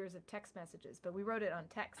years of text messages, but we wrote it on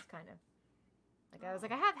text, kind of. Like, I was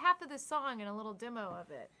like, I have half of this song and a little demo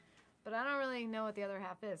of it, but I don't really know what the other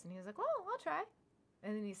half is. And he was like, well, I'll try.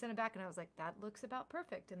 And then he sent it back, and I was like, that looks about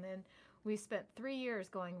perfect. And then we spent 3 years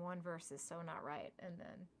going, one verse is so not right. And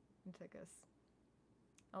then it took us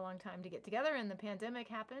a long time to get together, and the pandemic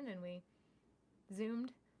happened, and we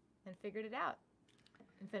Zoomed and figured it out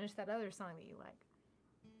and finished that other song that you like.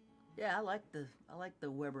 Yeah, I like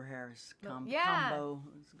the Weber Harris Yeah. combo.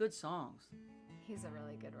 It's good songs. He's a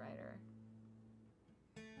really good writer.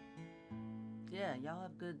 Yeah, y'all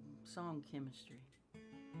have good song chemistry.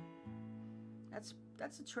 That's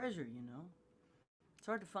a treasure, you know. It's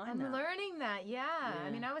hard to find I'm that. learning that, yeah. I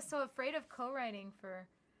Yeah. mean, I was so afraid of co-writing for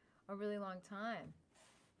a really long time.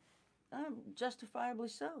 Justifiably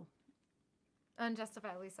so.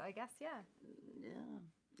 Unjustifiably so, I guess, yeah.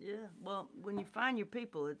 Yeah. Well, when you find your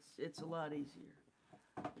people, it's a lot easier.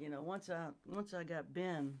 You know, once I got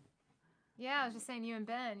Ben. Yeah, I was just saying you and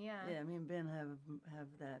Ben, yeah. Yeah, me and Ben have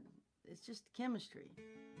that. It's just chemistry.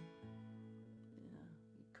 You know,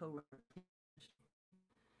 co-write chemistry.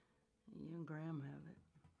 You and Graham have it.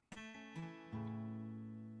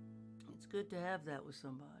 It's good to have that with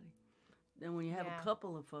somebody. Then when you have Yeah. a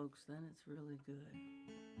couple of folks, then it's really good.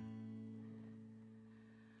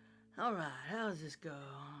 All right, how does this go?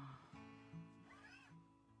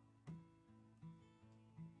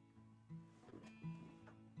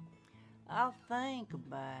 I'll think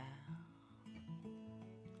about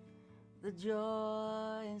the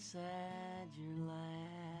joy inside your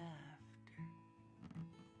laughter.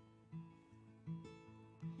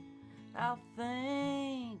 I'll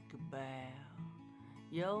think about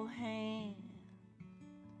your hand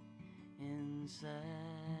inside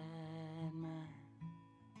mine.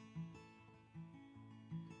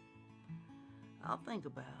 I'll think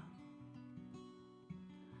about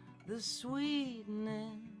the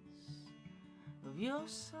sweetness of your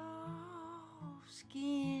soft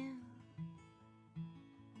skin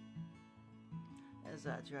as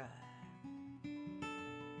I try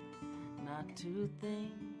not to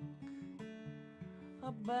think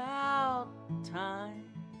about time.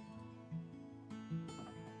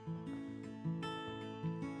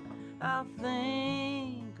 I'll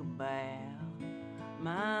think about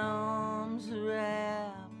my arms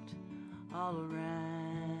wrapped all around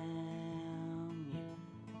you.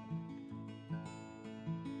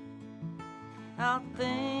 I'll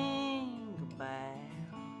think about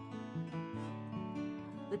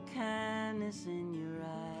the kindness in your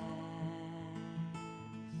eyes.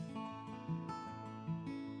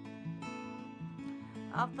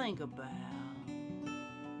 I'll think about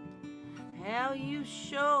how you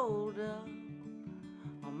showed up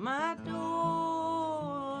on my doorstep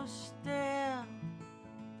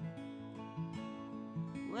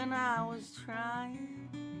when I was trying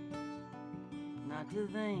not to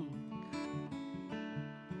think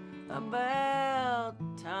about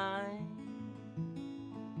time.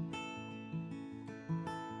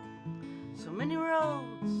 So many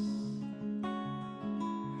roads,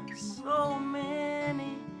 so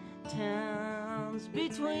many towns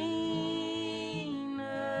between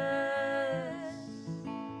us,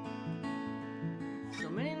 so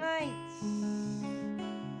many nights,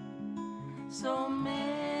 so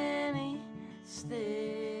many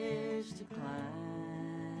stairs to climb,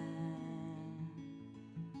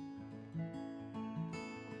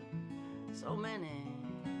 so many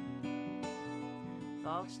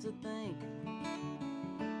thoughts to think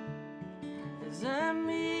as I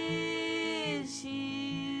miss you,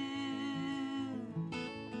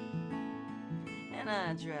 and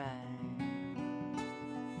I try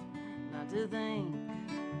not to think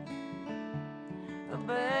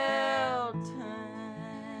about time.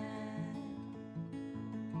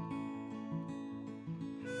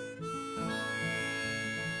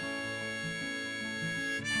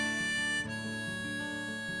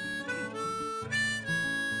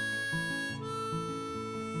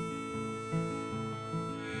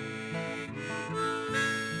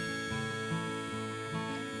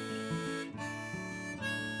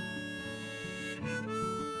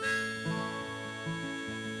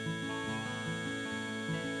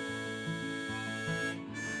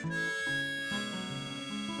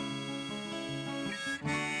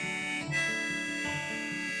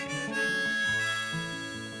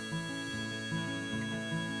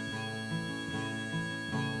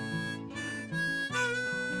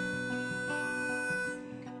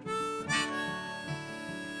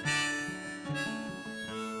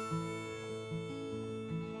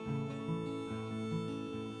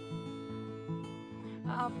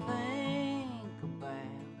 I'll think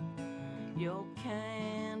about your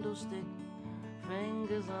candlestick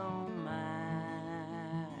fingers on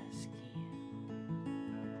my skin.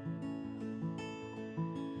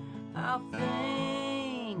 I'll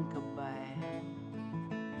think about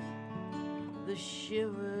the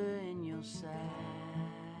shiver in your side.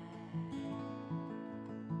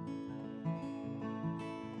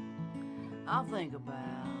 I'll think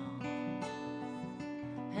about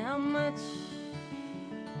how much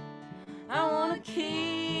I wanna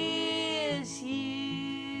kiss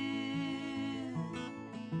you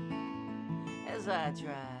as I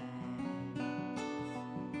try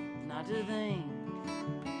not to think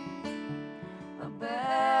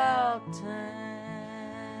about time.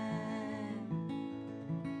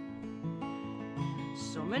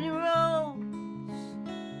 So many roads,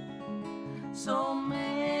 so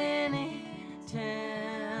many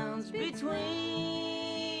towns between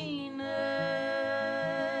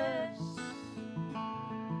us,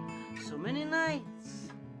 so many nights,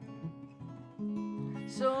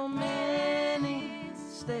 so many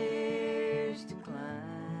stairs to climb,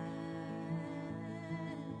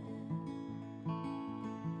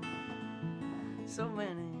 so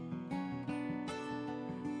many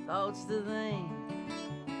thoughts to think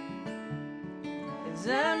as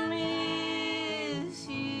I miss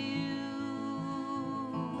you,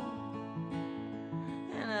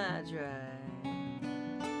 and I try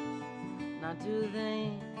not to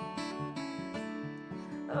think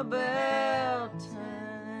about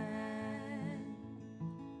time.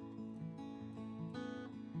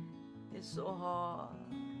 It's so hard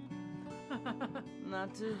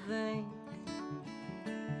not to think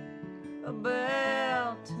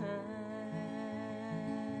about time.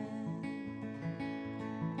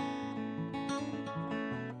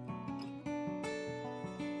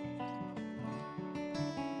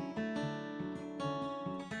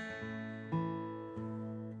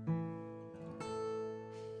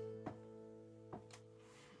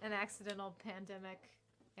 An accidental pandemic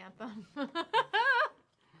anthem.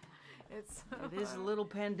 It's so It is a little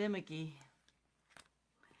pandemic-y.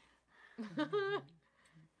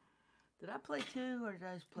 Did I play two or did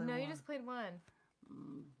I just play No, one? you just played one.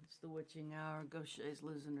 It's the witching hour. Gauthier's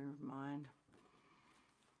losing her mind.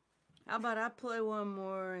 How about I play one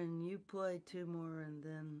more and you play two more and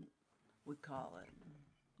then we call it?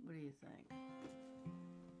 What do you think?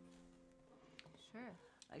 Sure.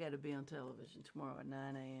 I got to be on television tomorrow at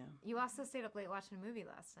 9 a.m. You also stayed up late watching a movie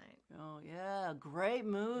last night. Oh, yeah. Great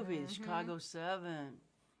movie. Chicago 7.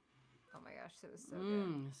 Oh my gosh, it was so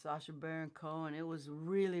good. Sacha Baron Cohen. It was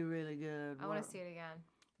really, really good. I want to see it again.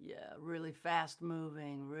 Yeah, really fast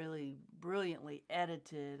moving, really brilliantly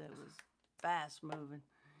edited. It was fast moving.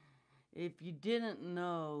 If you didn't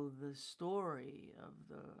know the story of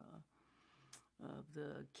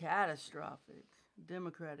the catastrophic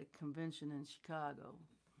Democratic convention in Chicago,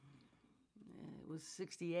 it was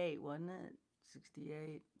 68, wasn't it?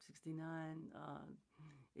 68, 69.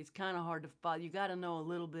 It's kind of hard to follow. You got to know a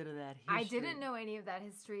little bit of that history. I didn't know any of that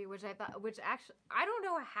history, which actually, I don't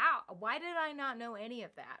know how. Why did I not know any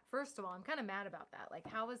of that? First of all, I'm kind of mad about that. Like,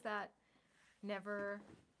 how was that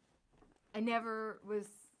I never was,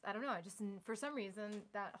 I don't know. I just, for some reason,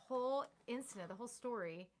 that whole incident, the whole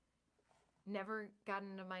story, never got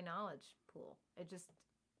into my knowledge pool. It just,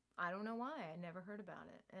 I don't know why. I never heard about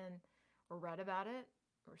it or read about it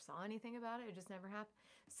or saw anything about it. It just never happened.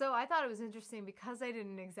 So I thought it was interesting because I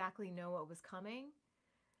didn't exactly know what was coming.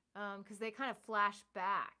 Because they kind of flash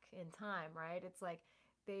back in time, right? It's like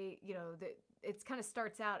it kind of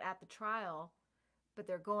starts out at the trial, but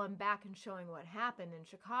they're going back and showing what happened in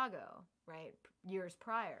Chicago, right? Years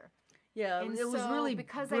prior. Yeah, And it was so, really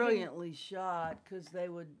because brilliantly shot because they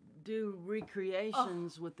would do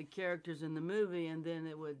recreations with the characters in the movie, and then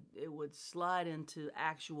it would slide into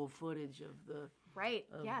actual footage of the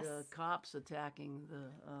the cops attacking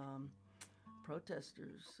the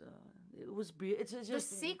protesters. It was it's just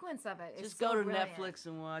the sequence of it. Just is so go to brilliant. Netflix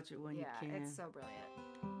and watch it when you can. Yeah, it's so brilliant.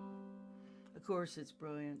 Of course, it's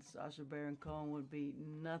brilliant. Sacha Baron Cohen would be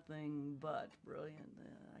nothing but brilliant.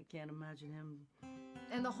 I can't imagine him.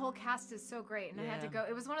 And the whole cast is so great. And I had to go.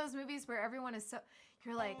 It was one of those movies where everyone is so.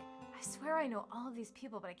 You're like, I swear I know all of these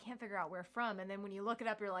people, but I can't figure out where from. And then when you look it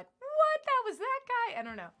up, you're like, what? That was that guy? I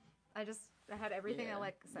don't know. I had everything I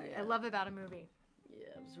like. I love about a movie.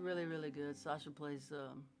 Yeah, it was really, really good. Sacha plays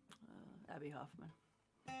Abby Hoffman.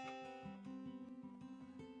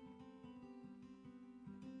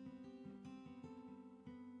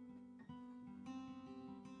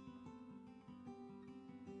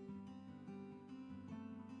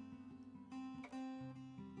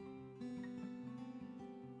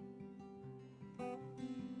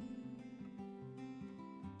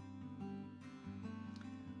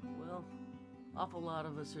 Awful lot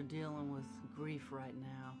of us are dealing with grief right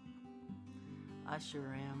now. I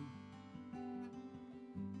sure am.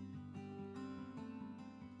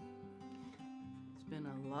 It's been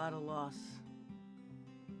a lot of loss.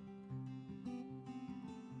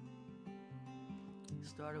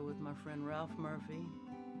 Started with my friend Ralph Murphy.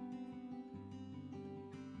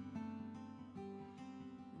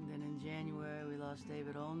 And then in January we lost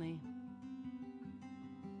David Olney.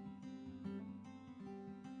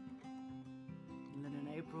 And then in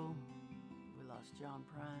April we lost John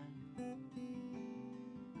Prine. Then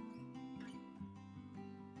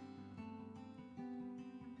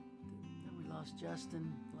we lost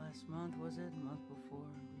Justin last month, was it? A month before.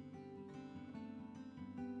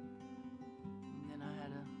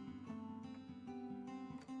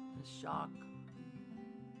 Shock.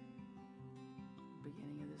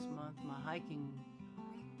 Beginning of this month, my hiking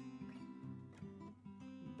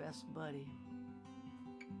best buddy,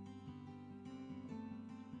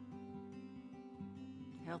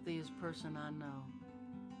 healthiest person I know,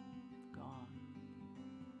 gone.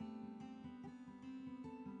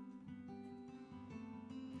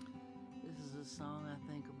 This is a song I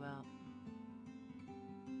think about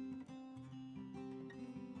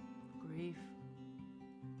grief,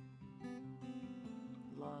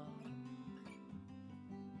 love,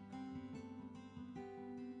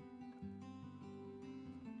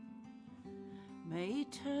 may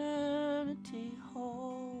eternity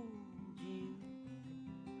hold you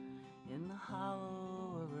in the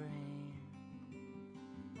hollow of her hand.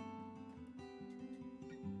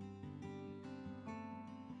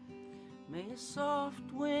 May a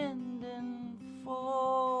soft wind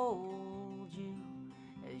enfold you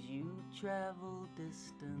as you travel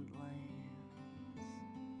distant lands.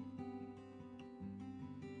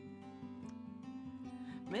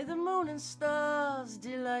 May the moon and stars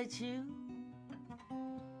delight you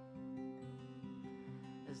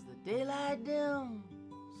as the daylight dims,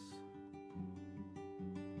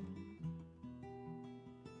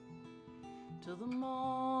 till the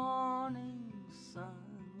morning sun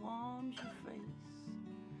warms your face,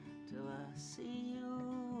 till I see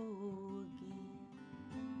you again.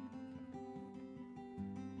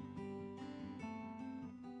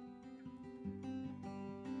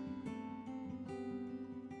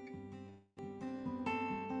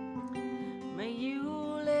 May you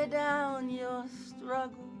lay down your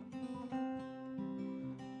struggle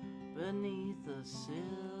beneath a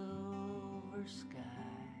silver sky.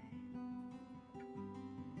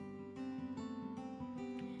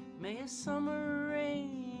 May a summer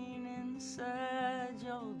rain inside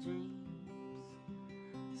your dreams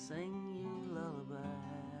sing you lullabies.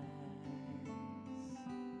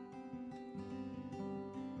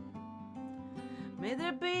 May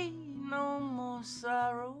there be no more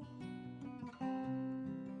sorrow.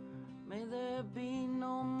 May there be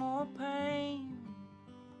no more pain.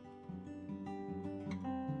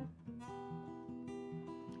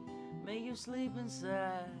 May you sleep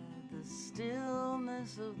inside the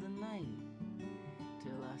stillness of the night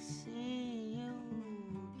till I see you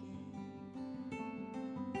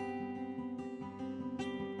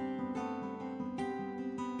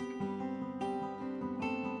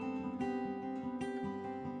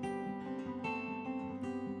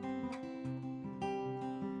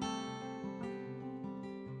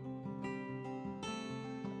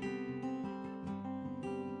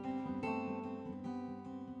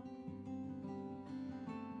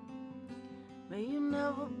May you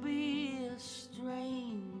never be a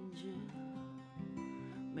stranger.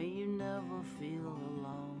 May you never feel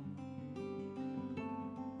alone.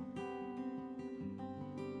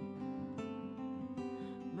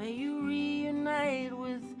 May you reunite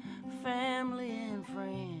with family and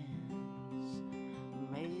friends.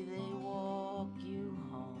 May they walk you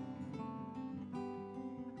home.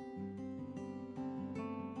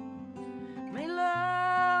 May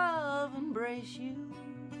love embrace you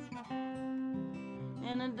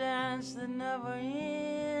in a dance that never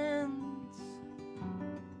ends.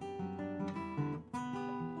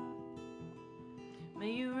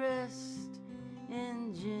 May you rest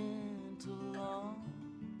in gentle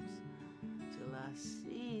arms till I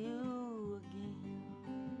see you again.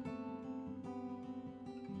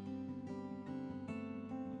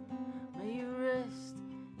 May you rest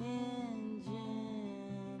in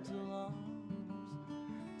gentle arms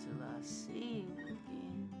till I see you again.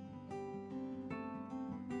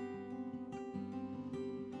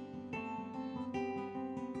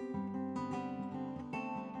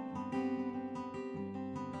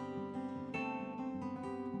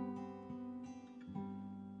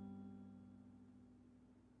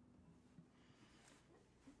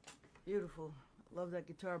 Beautiful. Love that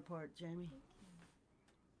guitar part, Jaimee.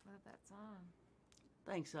 song.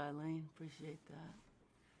 Thanks, Eileen. Appreciate that.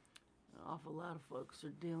 An awful lot of folks are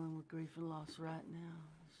dealing with grief and loss right now.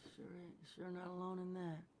 Sure not alone in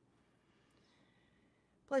that.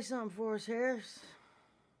 Play something for us, Harris.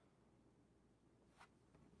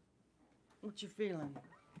 What you feeling?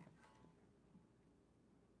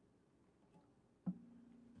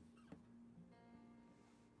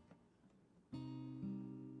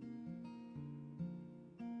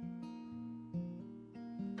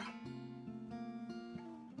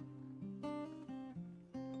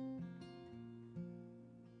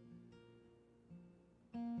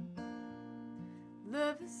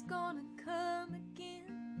 Love is gonna come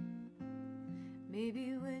again.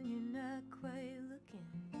 Maybe when you're not quite looking.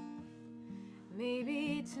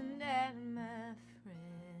 Maybe tonight, my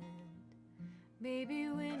friend. Maybe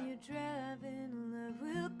when you're driving, love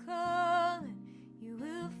will call and you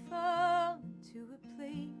will fall into a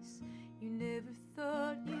place you never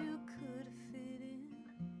thought you could have fit in.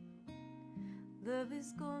 Love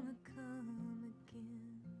is gonna come again.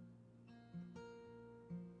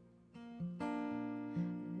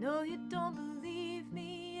 No, you don't believe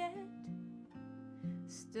me yet.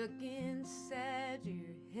 Stuck inside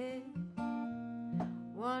your head,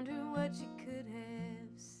 wonder what you could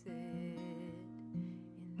have said.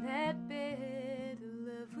 In that bed,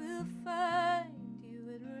 love will find you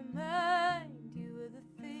and remind you of the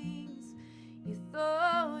things you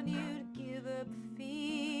thought you'd give up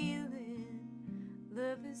feeling.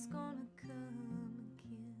 Love is gonna come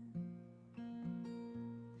again.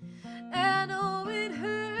 I know it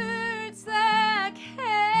hurts like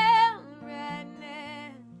hell right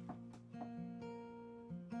now,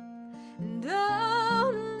 and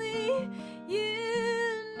only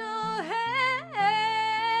you know how.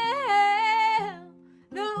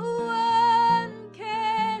 No one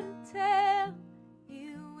can tell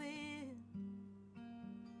you when.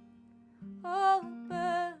 Oh,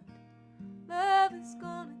 but love is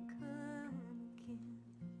gonna come again.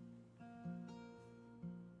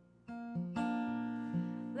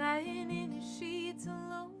 Lying in your sheets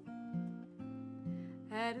alone,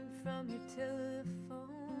 hiding from your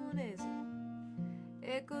telephone as it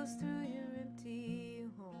echoes through your empty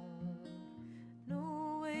home.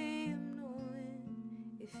 No way of knowing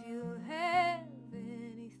if you'll have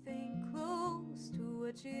anything close to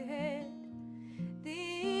what you had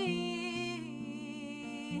then.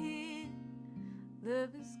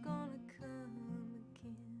 Love is gonna come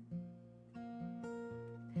again.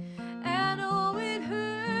 I know it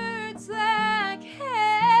hurts like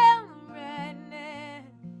hell right now,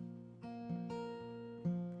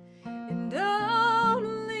 and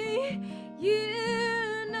only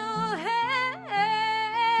you know how.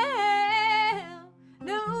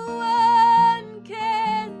 No one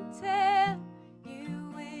can tell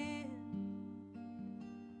you when.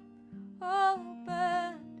 Oh,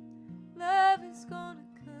 but love is gonna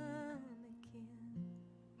come again.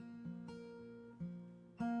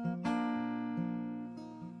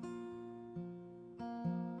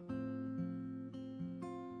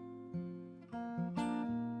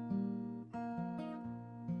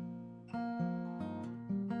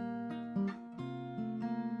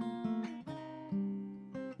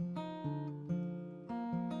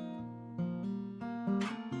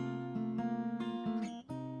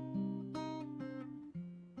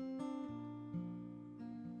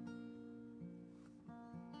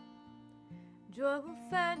 Joy will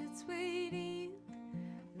find its way to you.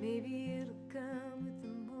 Maybe it'll come with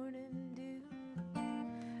the morning dew,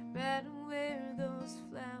 right where those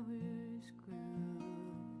flowers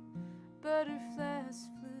grew. Butterflies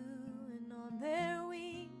flew, and on their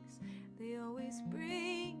wings they always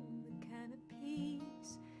bring the kind of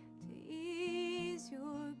peace to ease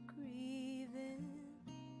your grieving.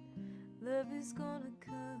 Love is gonna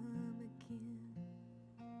come again.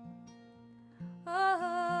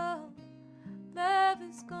 Oh, love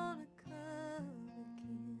is gonna come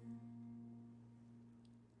again.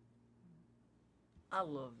 I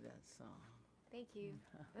love that song. Thank you.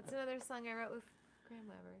 That's another song I wrote with Graham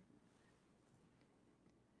Weber.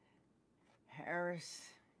 Harris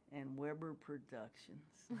and Weber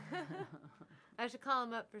Productions. I should call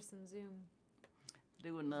him up for some Zoom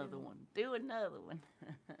Do another one. Do another one.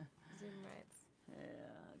 rights. Yeah.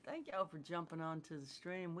 Thank y'all for jumping onto the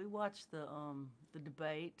stream. We watched the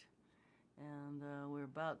debate, and we're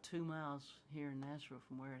about 2 miles here in Nashville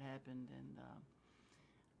from where it happened, and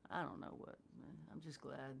I don't know what. I'm just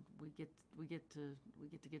glad we get to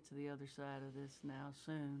get to the other side of this now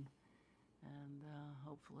soon, and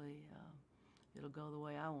hopefully it'll go the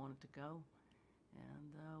way I want it to go,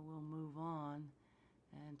 and we'll move on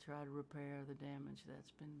and try to repair the damage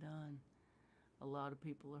that's been done. A lot of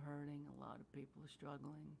people are hurting. A lot of people are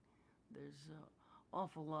struggling. There's an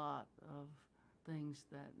awful lot of things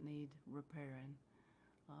that need repairing.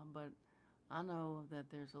 But I know that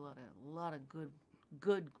there's a lot of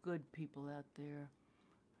good people out there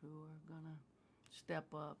who are gonna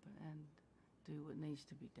step up and do what needs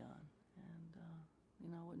to be done.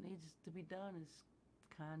 And what needs to be done is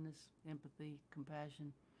kindness, empathy,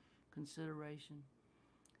 compassion, consideration.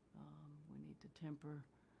 We need to temper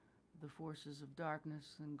the forces of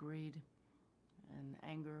darkness and greed and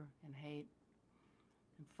anger and hate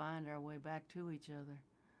and find our way back to each other.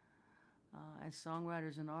 As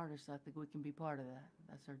songwriters and artists, I think we can be part of that.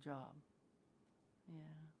 That's our job.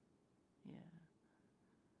 Yeah.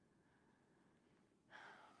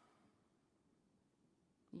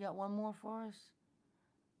 You got one more for us?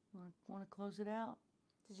 Want to close it out?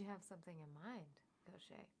 Did you have something in mind,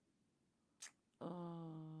 Gauthier?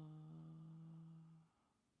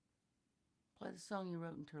 Play the song you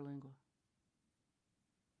wrote in Terlingua.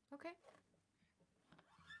 Okay.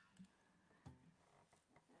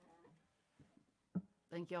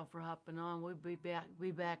 Thank y'all for hopping on. We'll be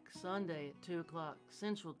back Sunday at 2:00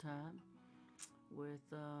 Central Time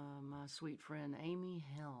with my sweet friend Amy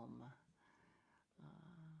Helm.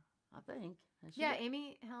 I think. Yeah,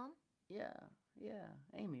 Amy Helm. Yeah,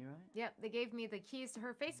 Amy, right? Yep, they gave me the keys to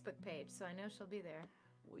her Facebook page, so I know she'll be there.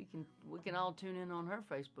 We can all tune in on her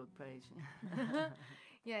Facebook page.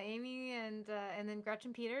 Yeah, Amy and then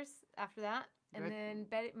Gretchen Peters after that, and then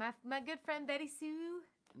Betty, my good friend Betty Sue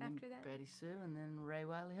after that. Betty Sue, and then Ray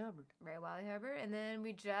Wiley Hubbard. And then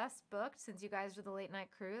we just booked, since you guys are the late night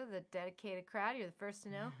crew, the dedicated crowd. You're the first to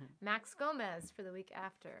know. Max Gomez for the week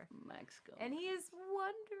after. Max Gomez. And he is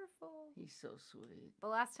wonderful. He's so sweet. The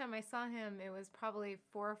last time I saw him, it was probably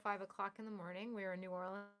 4 or 5 o'clock in the morning. We were in New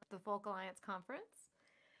Orleans at the Folk Alliance Conference,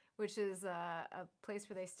 which is a place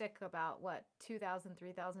where they stick about, 2,000,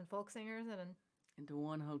 3,000 folk singers into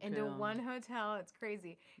one hotel. It's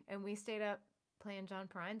crazy. And we stayed up playing John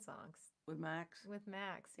Prine songs. With Max? With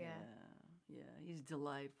Max, yeah. Yeah, he's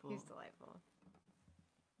delightful.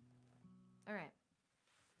 All right.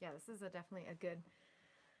 Yeah, this is definitely a good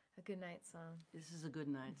night song. This is a good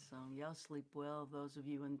night song. Y'all sleep well, those of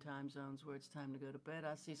you in time zones where it's time to go to bed.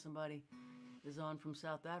 I see somebody is on from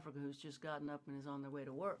South Africa who's just gotten up and is on their way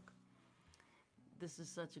to work. This is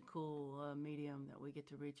such a cool medium that we get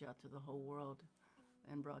to reach out to the whole world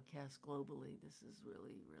and broadcast globally. This is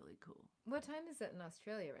really, really cool. What time is it in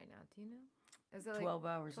Australia right now? Do you know? Is it 12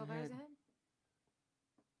 hours 12 ahead. hours ahead?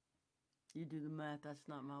 You do the math. That's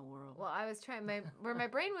not my world. Well, I was trying. Where my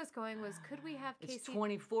brain was going was, could we have Casey? It's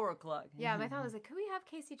 24 o'clock. Yeah, my thought was could we have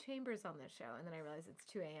Casey Chambers on this show? And then I realized it's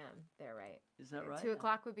 2 a.m. there, right? Is that right? 2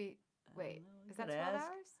 o'clock would be. Wait, is that 12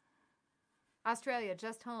 hours? Australia,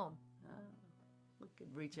 just home. We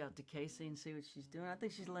could reach out to Casey and see what she's doing. I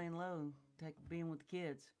think she's laying low, being with the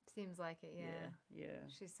kids. Seems like it, yeah. Yeah.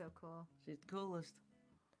 She's so cool. She's the coolest.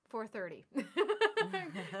 4:30.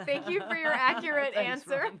 Thank you for your accurate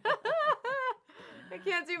answer. I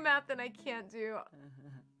can't do math and I can't do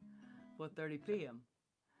 4:30 p.m.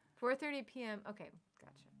 4:30 p.m. Okay,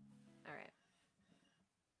 gotcha. All right.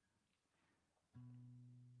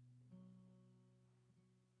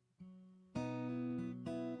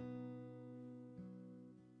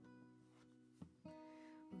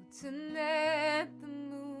 Tonight the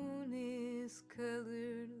moon is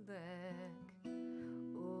colored like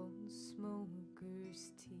old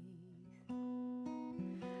smoker's teeth.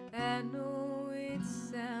 I know it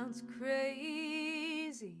sounds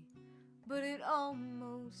crazy, but it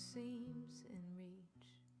almost seems in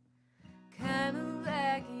reach, kinda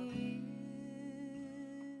like you.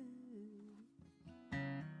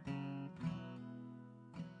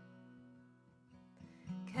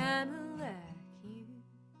 Kinda like you.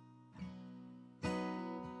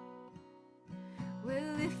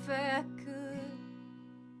 Well, if I could,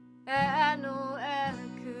 I know I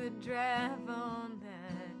could drive all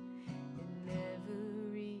night and never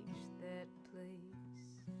reach that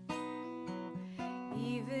place.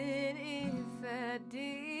 Even if I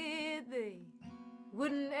did, they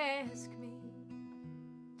wouldn't ask me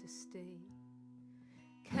to stay.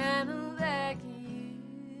 Kinda like you.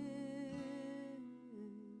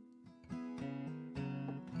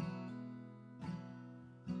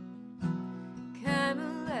 Kinda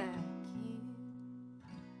like you.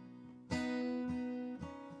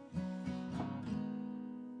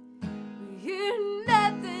 You're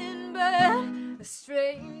nothing but a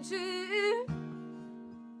stranger,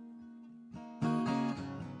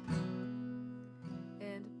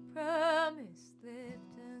 and a promise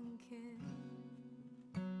left unkept.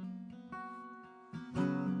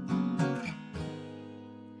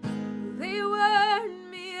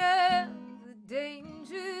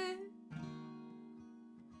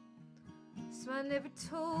 I never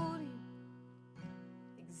told you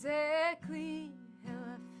exactly how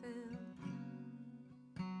I felt.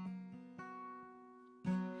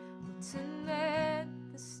 Well, tonight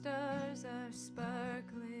the stars are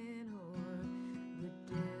sparkling o'er the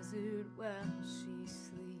desert while she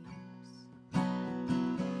sleeps.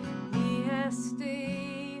 Me, I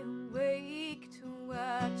stay awake to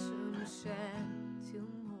watch 'em shine till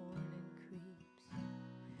morning creeps.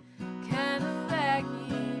 Kinda like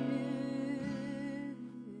you.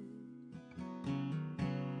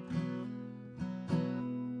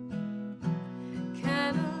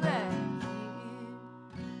 Kinda like you.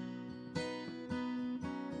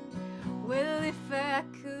 Well, if I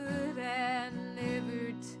could, I'd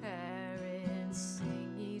never tire and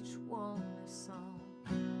sing each one a song.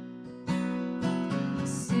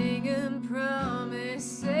 Singing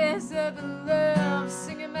promises of love,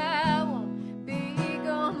 singing I won't be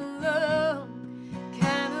gone alone.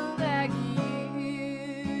 Kinda like you,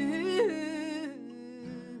 baby.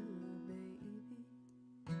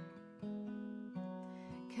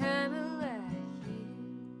 Kinda like you.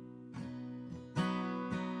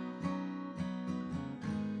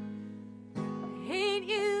 I ain't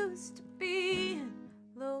used to being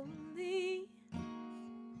lonely.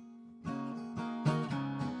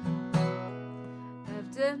 I've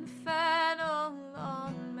done fine all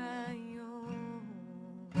on my own.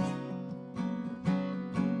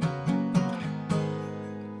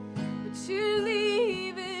 But you're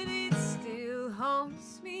leaving, it still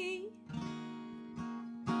haunts me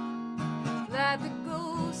like the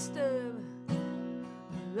ghost of a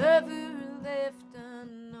lover left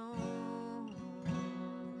unknown.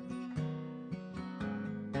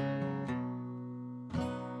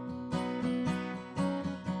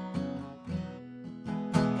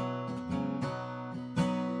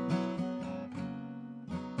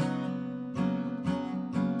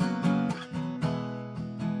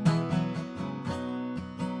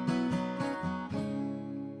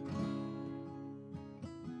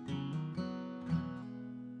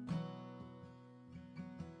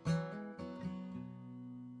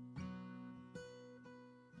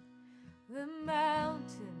 The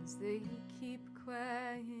mountains, they keep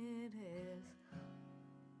quiet as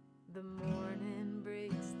the morning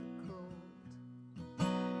breaks the cold.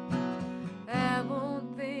 I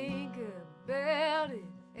won't think about it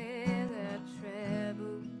as I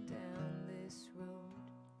travel down this road.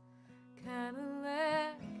 Kinda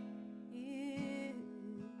like you.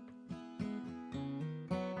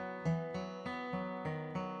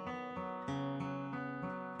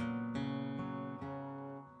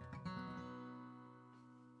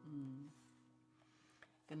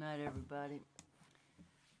 Good night, everybody.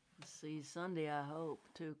 See you Sunday, I hope.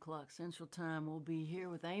 2 o'clock Central Time. We'll be here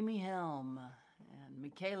with Amy Helm. And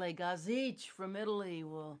Michele Gazic from Italy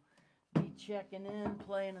will be checking in,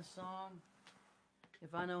 playing a song.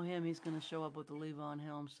 If I know him, he's going to show up with the Levon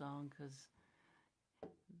Helm song because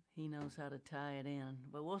he knows how to tie it in.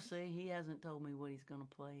 But we'll see. He hasn't told me what he's going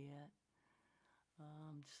to play yet.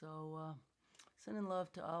 Sending love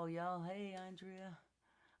to all y'all. Hey, Andrea.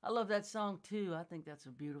 I love that song, too. I think that's a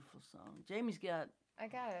beautiful song. Jaimee's got I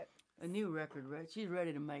got it. a new record, right? She's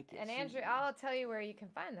ready to make it. And Andrew, I'll tell you where you can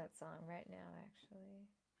find that song right now, actually.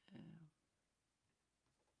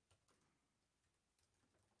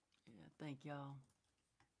 Yeah, thank y'all.